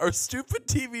matters. Our stupid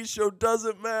TV show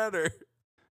doesn't matter."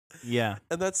 Yeah.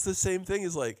 And that's the same thing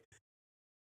as like,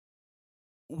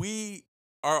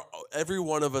 every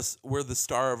one of us, we're the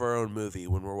star of our own movie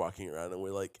when we're walking around, and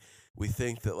we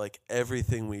think that like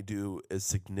everything we do is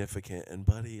significant, and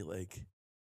buddy, like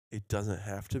it doesn't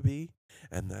have to be,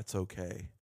 and that's okay.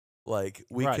 Like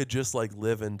we Right. could just like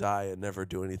live and die and never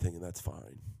do anything, and that's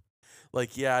fine.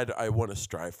 Like, yeah, I want to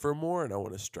strive for more, and I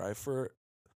want to strive for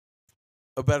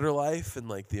a better life and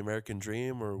like the American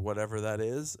dream or whatever that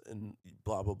is, and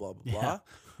blah blah blah blah Yeah.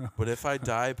 blah. But if I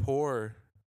die poor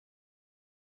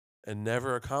and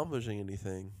never accomplishing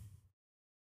anything,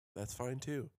 that's fine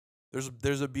too.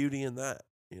 There's a beauty in that,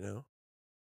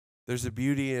 There's a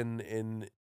beauty in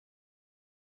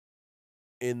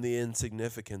the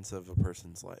insignificance of a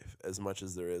person's life as much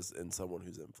as there is in someone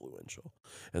who's influential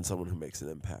and someone who makes an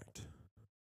impact.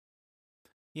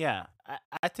 Yeah,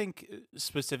 I think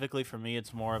specifically for me,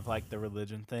 it's more of like the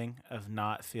religion thing of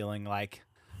not feeling like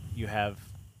you have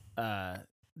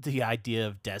the idea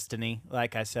of destiny,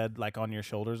 like I said, like on your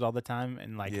shoulders all the time,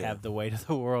 and like Yeah. have the weight of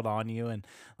the world on you, and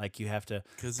like you have to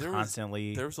 'Cause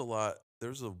constantly. there was a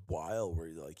while where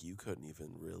like you couldn't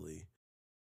even really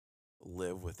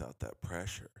live without that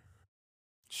pressure.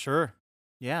 Sure.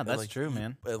 Yeah, And, that's like, true,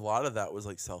 man. A lot of that was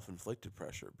like self-inflicted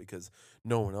pressure because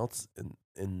no one else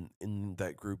in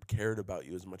that group cared about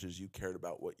you as much as you cared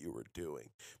about what you were doing,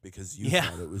 because you Yeah.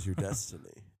 thought it was your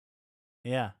destiny.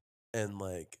 Yeah. And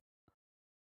like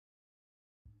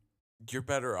you're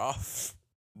better off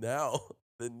now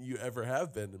than you ever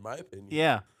have been, in my opinion.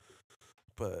 Yeah.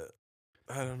 But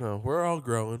I don't know. We're all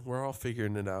growing. We're all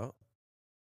figuring it out.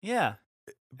 Yeah.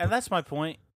 And that's my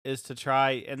point, is to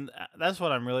try, and that's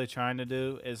what I'm really trying to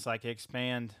do, is like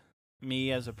expand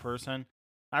me as a person.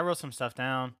 I wrote some stuff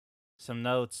down, some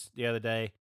notes the other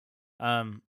day,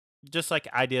 just like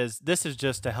ideas. This is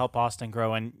just to help Austin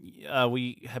grow, and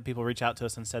we had people reach out to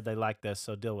us and said they like this,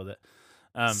 so deal with it.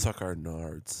 Suck our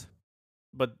nards.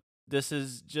 But this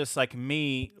is just like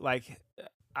me. Like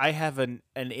I have an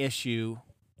issue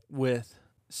with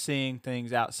seeing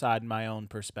things outside my own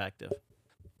perspective.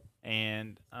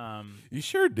 And You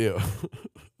sure do.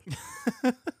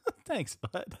 thanks,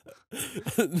 bud.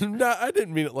 No, I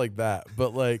didn't mean it like that,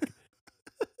 but like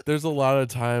there's a lot of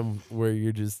time where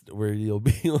you'll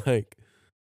be like,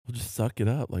 well, just suck it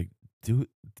up, like do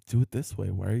it this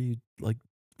way. Why are you like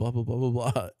blah blah blah blah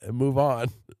blah and move on?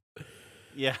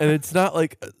 Yeah. And it's not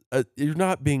like you're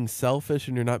not being selfish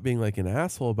and you're not being like an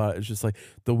asshole about it. It's just like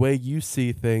the way you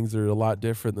see things are a lot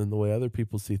different than the way other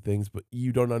people see things, but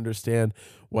you don't understand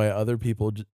why other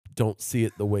people don't see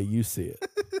it the way you see it.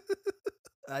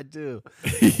 I do.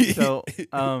 So,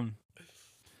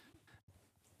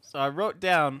 so I wrote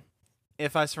down,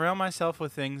 if I surround myself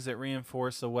with things that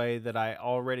reinforce the way that I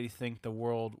already think the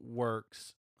world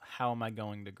works, how am I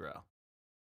going to grow?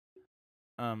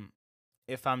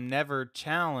 If I'm never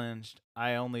challenged,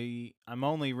 I'm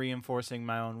only reinforcing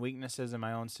my own weaknesses and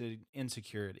my own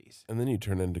insecurities. And then you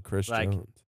turn into Chris Like- Jones.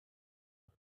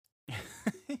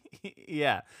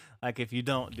 Yeah, like if you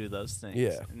don't do those things.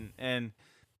 Yeah.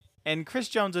 And Chris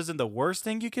Jones isn't the worst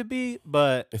thing you could be,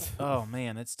 but oh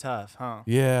man, it's tough, huh?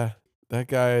 Yeah, that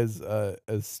guy is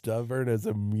as stubborn as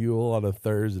a mule on a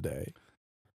Thursday.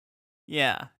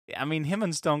 Yeah, I mean, him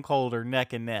and Stone Cold are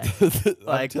neck and neck. I'm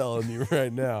Like- telling you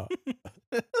right now.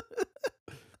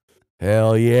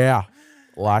 Hell yeah.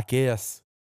 Like this.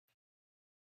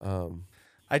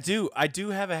 I do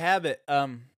have a habit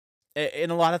in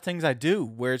a lot of things I do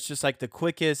where it's just like the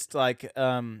quickest like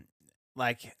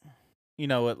like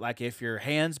if your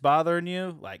hand's bothering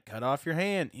you, like cut off your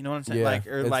hand, you know what I'm saying? Yeah. Like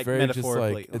or It's like very just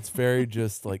metaphorically. like, it's very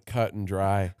just like cut and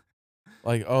dry.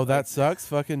 Like, oh, that sucks.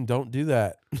 Fucking don't do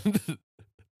that.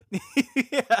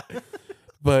 Yeah.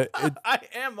 But I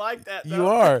am like that though. you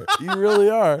are. You really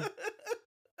are.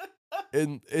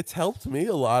 And it's helped me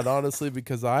a lot, honestly,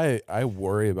 because I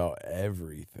worry about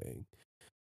everything.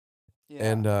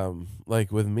 Yeah. And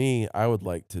like with me, I would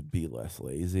like to be less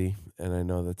lazy, and I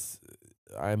know it's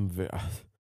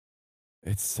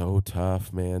so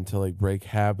tough, man, to like break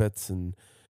habits. And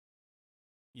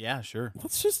yeah, sure.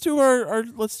 let's just do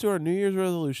our New Year's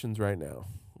resolutions right now.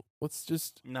 Let's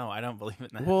just No, I don't believe in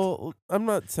that. Well, I'm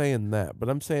not saying that, but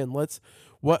I'm saying let's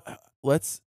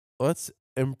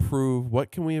improve.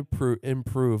 What can we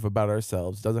improve about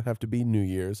ourselves? Doesn't have to be New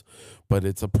Year's, but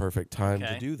it's a perfect time to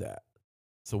Okay. do that.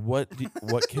 So what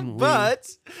can But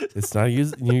it's not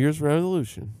a New Year's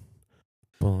resolution.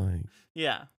 But like,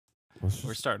 yeah, let's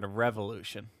we're just, starting a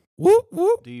revolution. whoop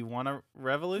whoop Do you want a whoop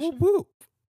revolution? whoop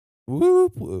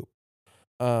whoop whoop.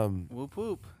 Whoop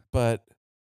whoop. But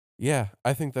yeah,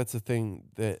 I think that's a thing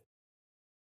that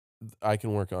I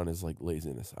can work on is like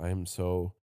laziness. I am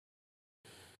so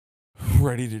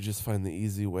ready to just find the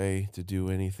easy way to do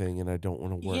anything, and I don't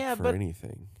want to work Yeah, for but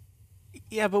anything.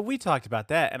 yeah, but we talked about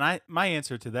that, and my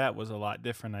answer to that was a lot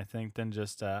different, I think, than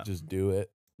just Just do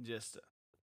it.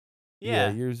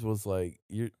 Yeah. Yours was like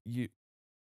you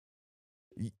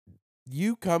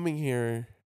coming here,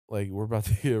 like we're about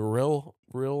to get real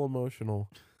emotional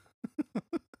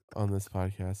on this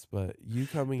podcast, but you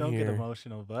coming Don't here. get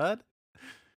emotional, bud.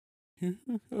 You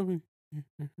coming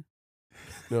here.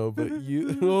 No, but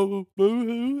you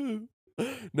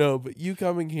no, but you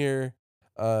coming here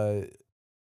in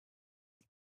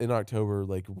October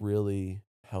like really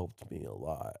helped me a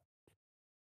lot.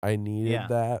 I needed Yeah.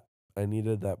 that. I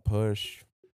needed that push.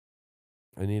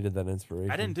 I needed that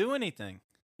inspiration. I didn't do anything.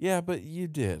 Yeah, but you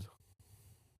did.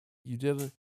 You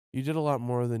did a lot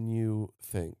more than you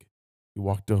think. You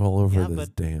walked all over Yeah, this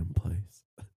but damn place.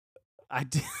 I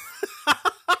did.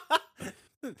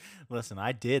 Listen,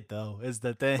 I did though. Is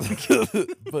the thing.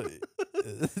 But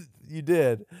you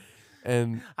did.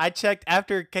 And I checked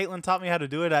after Caitlin taught me how to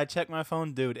do it. I checked my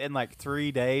phone, dude. In like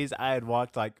 3 days, I had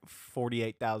walked like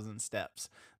 48,000 steps.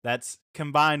 That's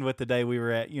combined with the day we were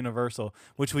at Universal,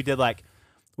 which we did like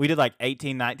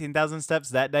 18, 19,000 steps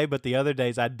that day. But the other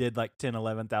days, I did like 10,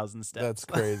 11,000 steps. that's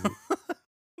crazy.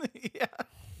 Yeah.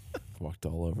 Walked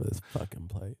all over this fucking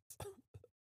place.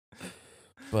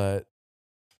 But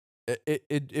I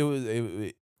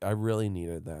really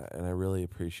needed that, and I really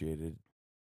appreciate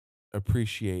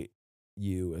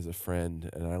you as a friend,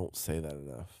 and I don't say that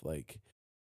enough. Like,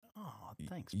 Oh,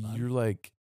 thanks, bud.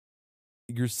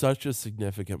 you're such a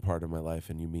significant part of my life,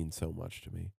 and you mean so much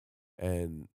to me.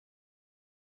 And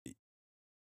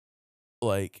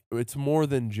like, it's more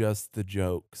than just the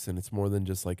jokes, and it's more than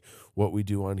just like what we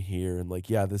do on here. And like,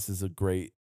 yeah, this is a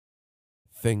great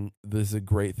thing. This is a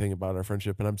great thing about our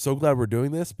friendship, and I'm so glad we're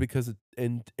doing this because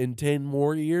in 10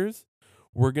 more years,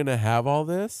 we're gonna have all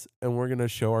this, and we're gonna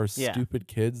show our Yeah. stupid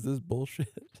kids this bullshit.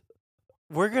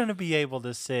 We're going to be able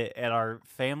to sit at our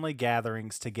family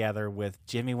gatherings together with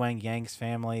Jimmy Wang Yang's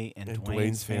family and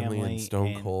Dwayne's family and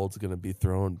Stone Cold's gonna be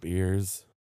throwing beers.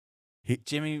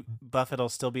 Jimmy Buffett will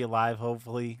still be alive,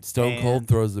 hopefully. Stone Cold and-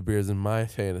 throws the beers in my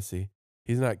fantasy.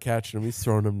 He's not catching them. He's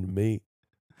throwing them to me.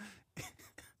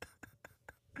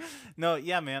 No,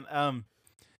 yeah, man.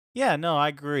 Yeah, no, I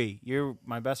agree. You're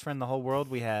my best friend in the whole world.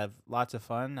 We have lots of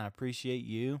fun. I appreciate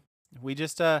you. We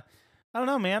just, I don't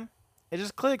know, man. It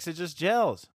just clicks. It just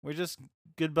gels. We're just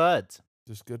good buds.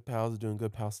 Just good pals doing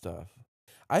good pal stuff.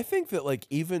 I think that like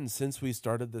even since we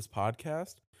started this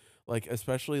podcast, like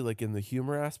especially like in the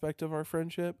humor aspect of our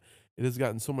friendship, it has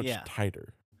gotten so much Yeah.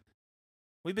 tighter.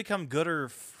 We become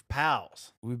gooder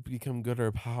pals. We've become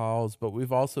gooder pals, but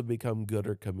we've also become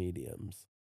gooder comedians.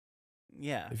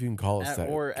 Yeah. If you can call us that.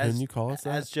 Or Can you call us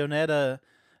that? As Jonetta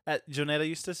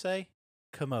used to say,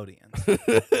 commodians.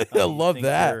 I You love think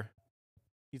that.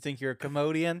 You think you're a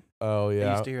commodian? Oh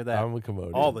yeah. used to hear that I'm a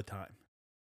commodian. all the time.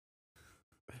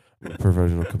 I'm a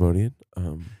professional commodian.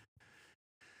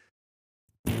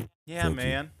 Yeah, Thank you.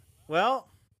 man. Well,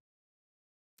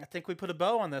 I think we put a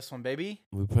bow on this one, baby.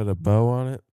 We put a bow on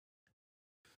it.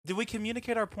 Did we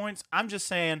communicate our points? I'm just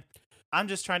saying, I'm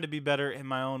just trying to be better in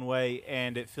my own way,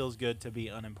 and it feels good to be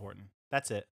unimportant.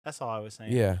 That's it. That's all I was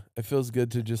saying. Yeah, it feels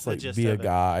good to just The like gist be a of it.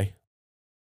 guy.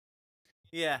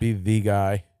 Yeah. Be the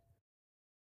guy.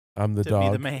 I'm the to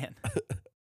dog. be the man.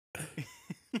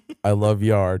 I love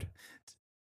yard.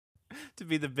 To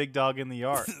be the big dog in the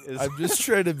yard. I'm just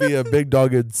trying to be a big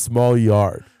dog in small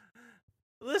yard.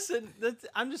 Listen,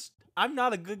 I'm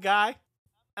not a good guy.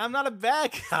 I'm not a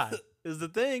bad guy. Is the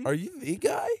thing. Are you the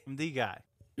guy? I'm the guy.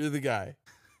 You're the guy.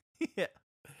 Yeah.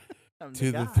 I'm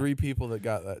To the the 3 people that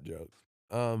got that joke.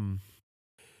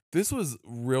 This was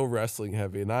real wrestling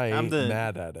heavy, and I ain't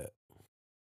mad at it.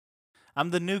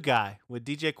 I'm the new guy with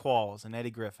DJ Qualls and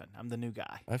Eddie Griffin. I'm the new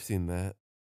guy. I've seen that.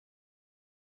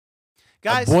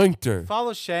 Guys, I boinked her.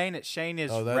 follow Shane at Shane is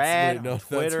Oh, that's rad wait, no, on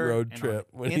Twitter. that's Road and Trip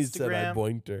on when he said I Instagram.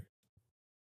 boinked her.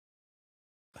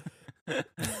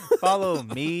 Follow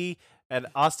me at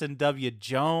Austin W.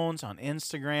 Jones on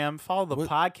Instagram. Follow the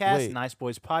podcast, wait. Nice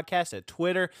Boys Podcast, at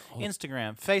Twitter,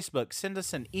 Instagram, Facebook. Send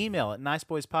us an email at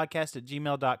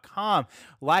niceboyspodcast@gmail.com.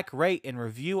 Like, rate, and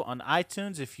review on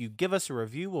iTunes. If you give us a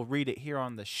review, we'll read it here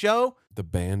on the show. The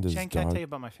band is Shane, can I tell you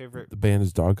about my favorite? The band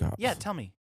is Dog Cops. Yeah, tell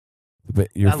me.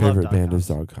 Your I love favorite Dog band Cops. is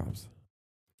Dog Cops.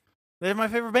 They're my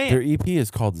favorite band. Their EP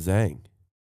is called Zang.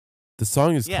 The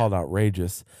song is called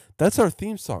Outrageous. That's our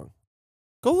theme song.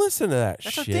 Go listen to that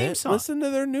That's shit. our theme song. Listen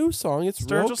to their new song. It's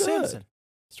real Sturgill good. Simpson.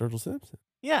 Sturgill Simpson.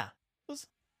 Yeah. Listen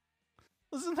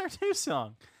to their new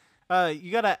song.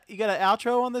 You got an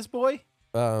outro on this boy?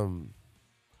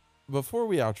 Before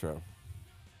we outro,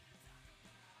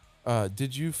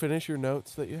 did you finish your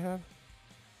notes that you had?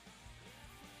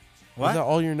 What? Was that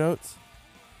all your notes?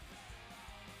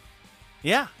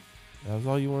 Yeah. That was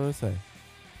all you wanted to say.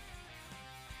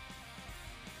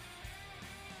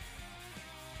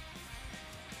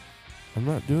 I'm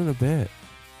not doing a bit.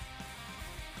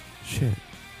 Shit.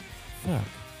 Fuck.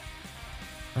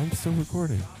 I'm still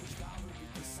recording.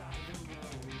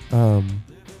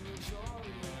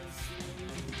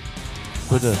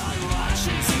 But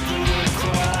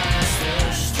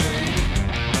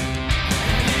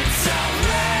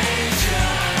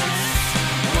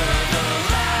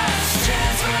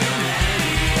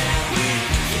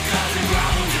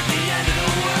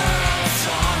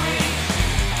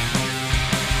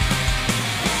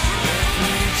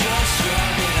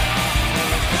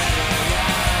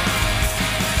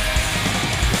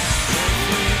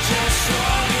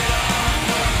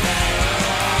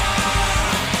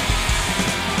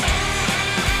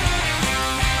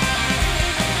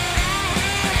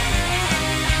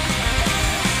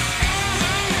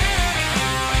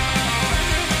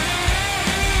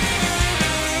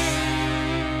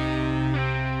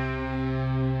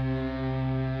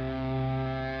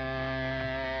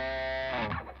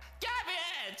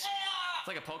It's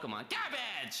like a Pokemon.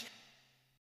 Garbage!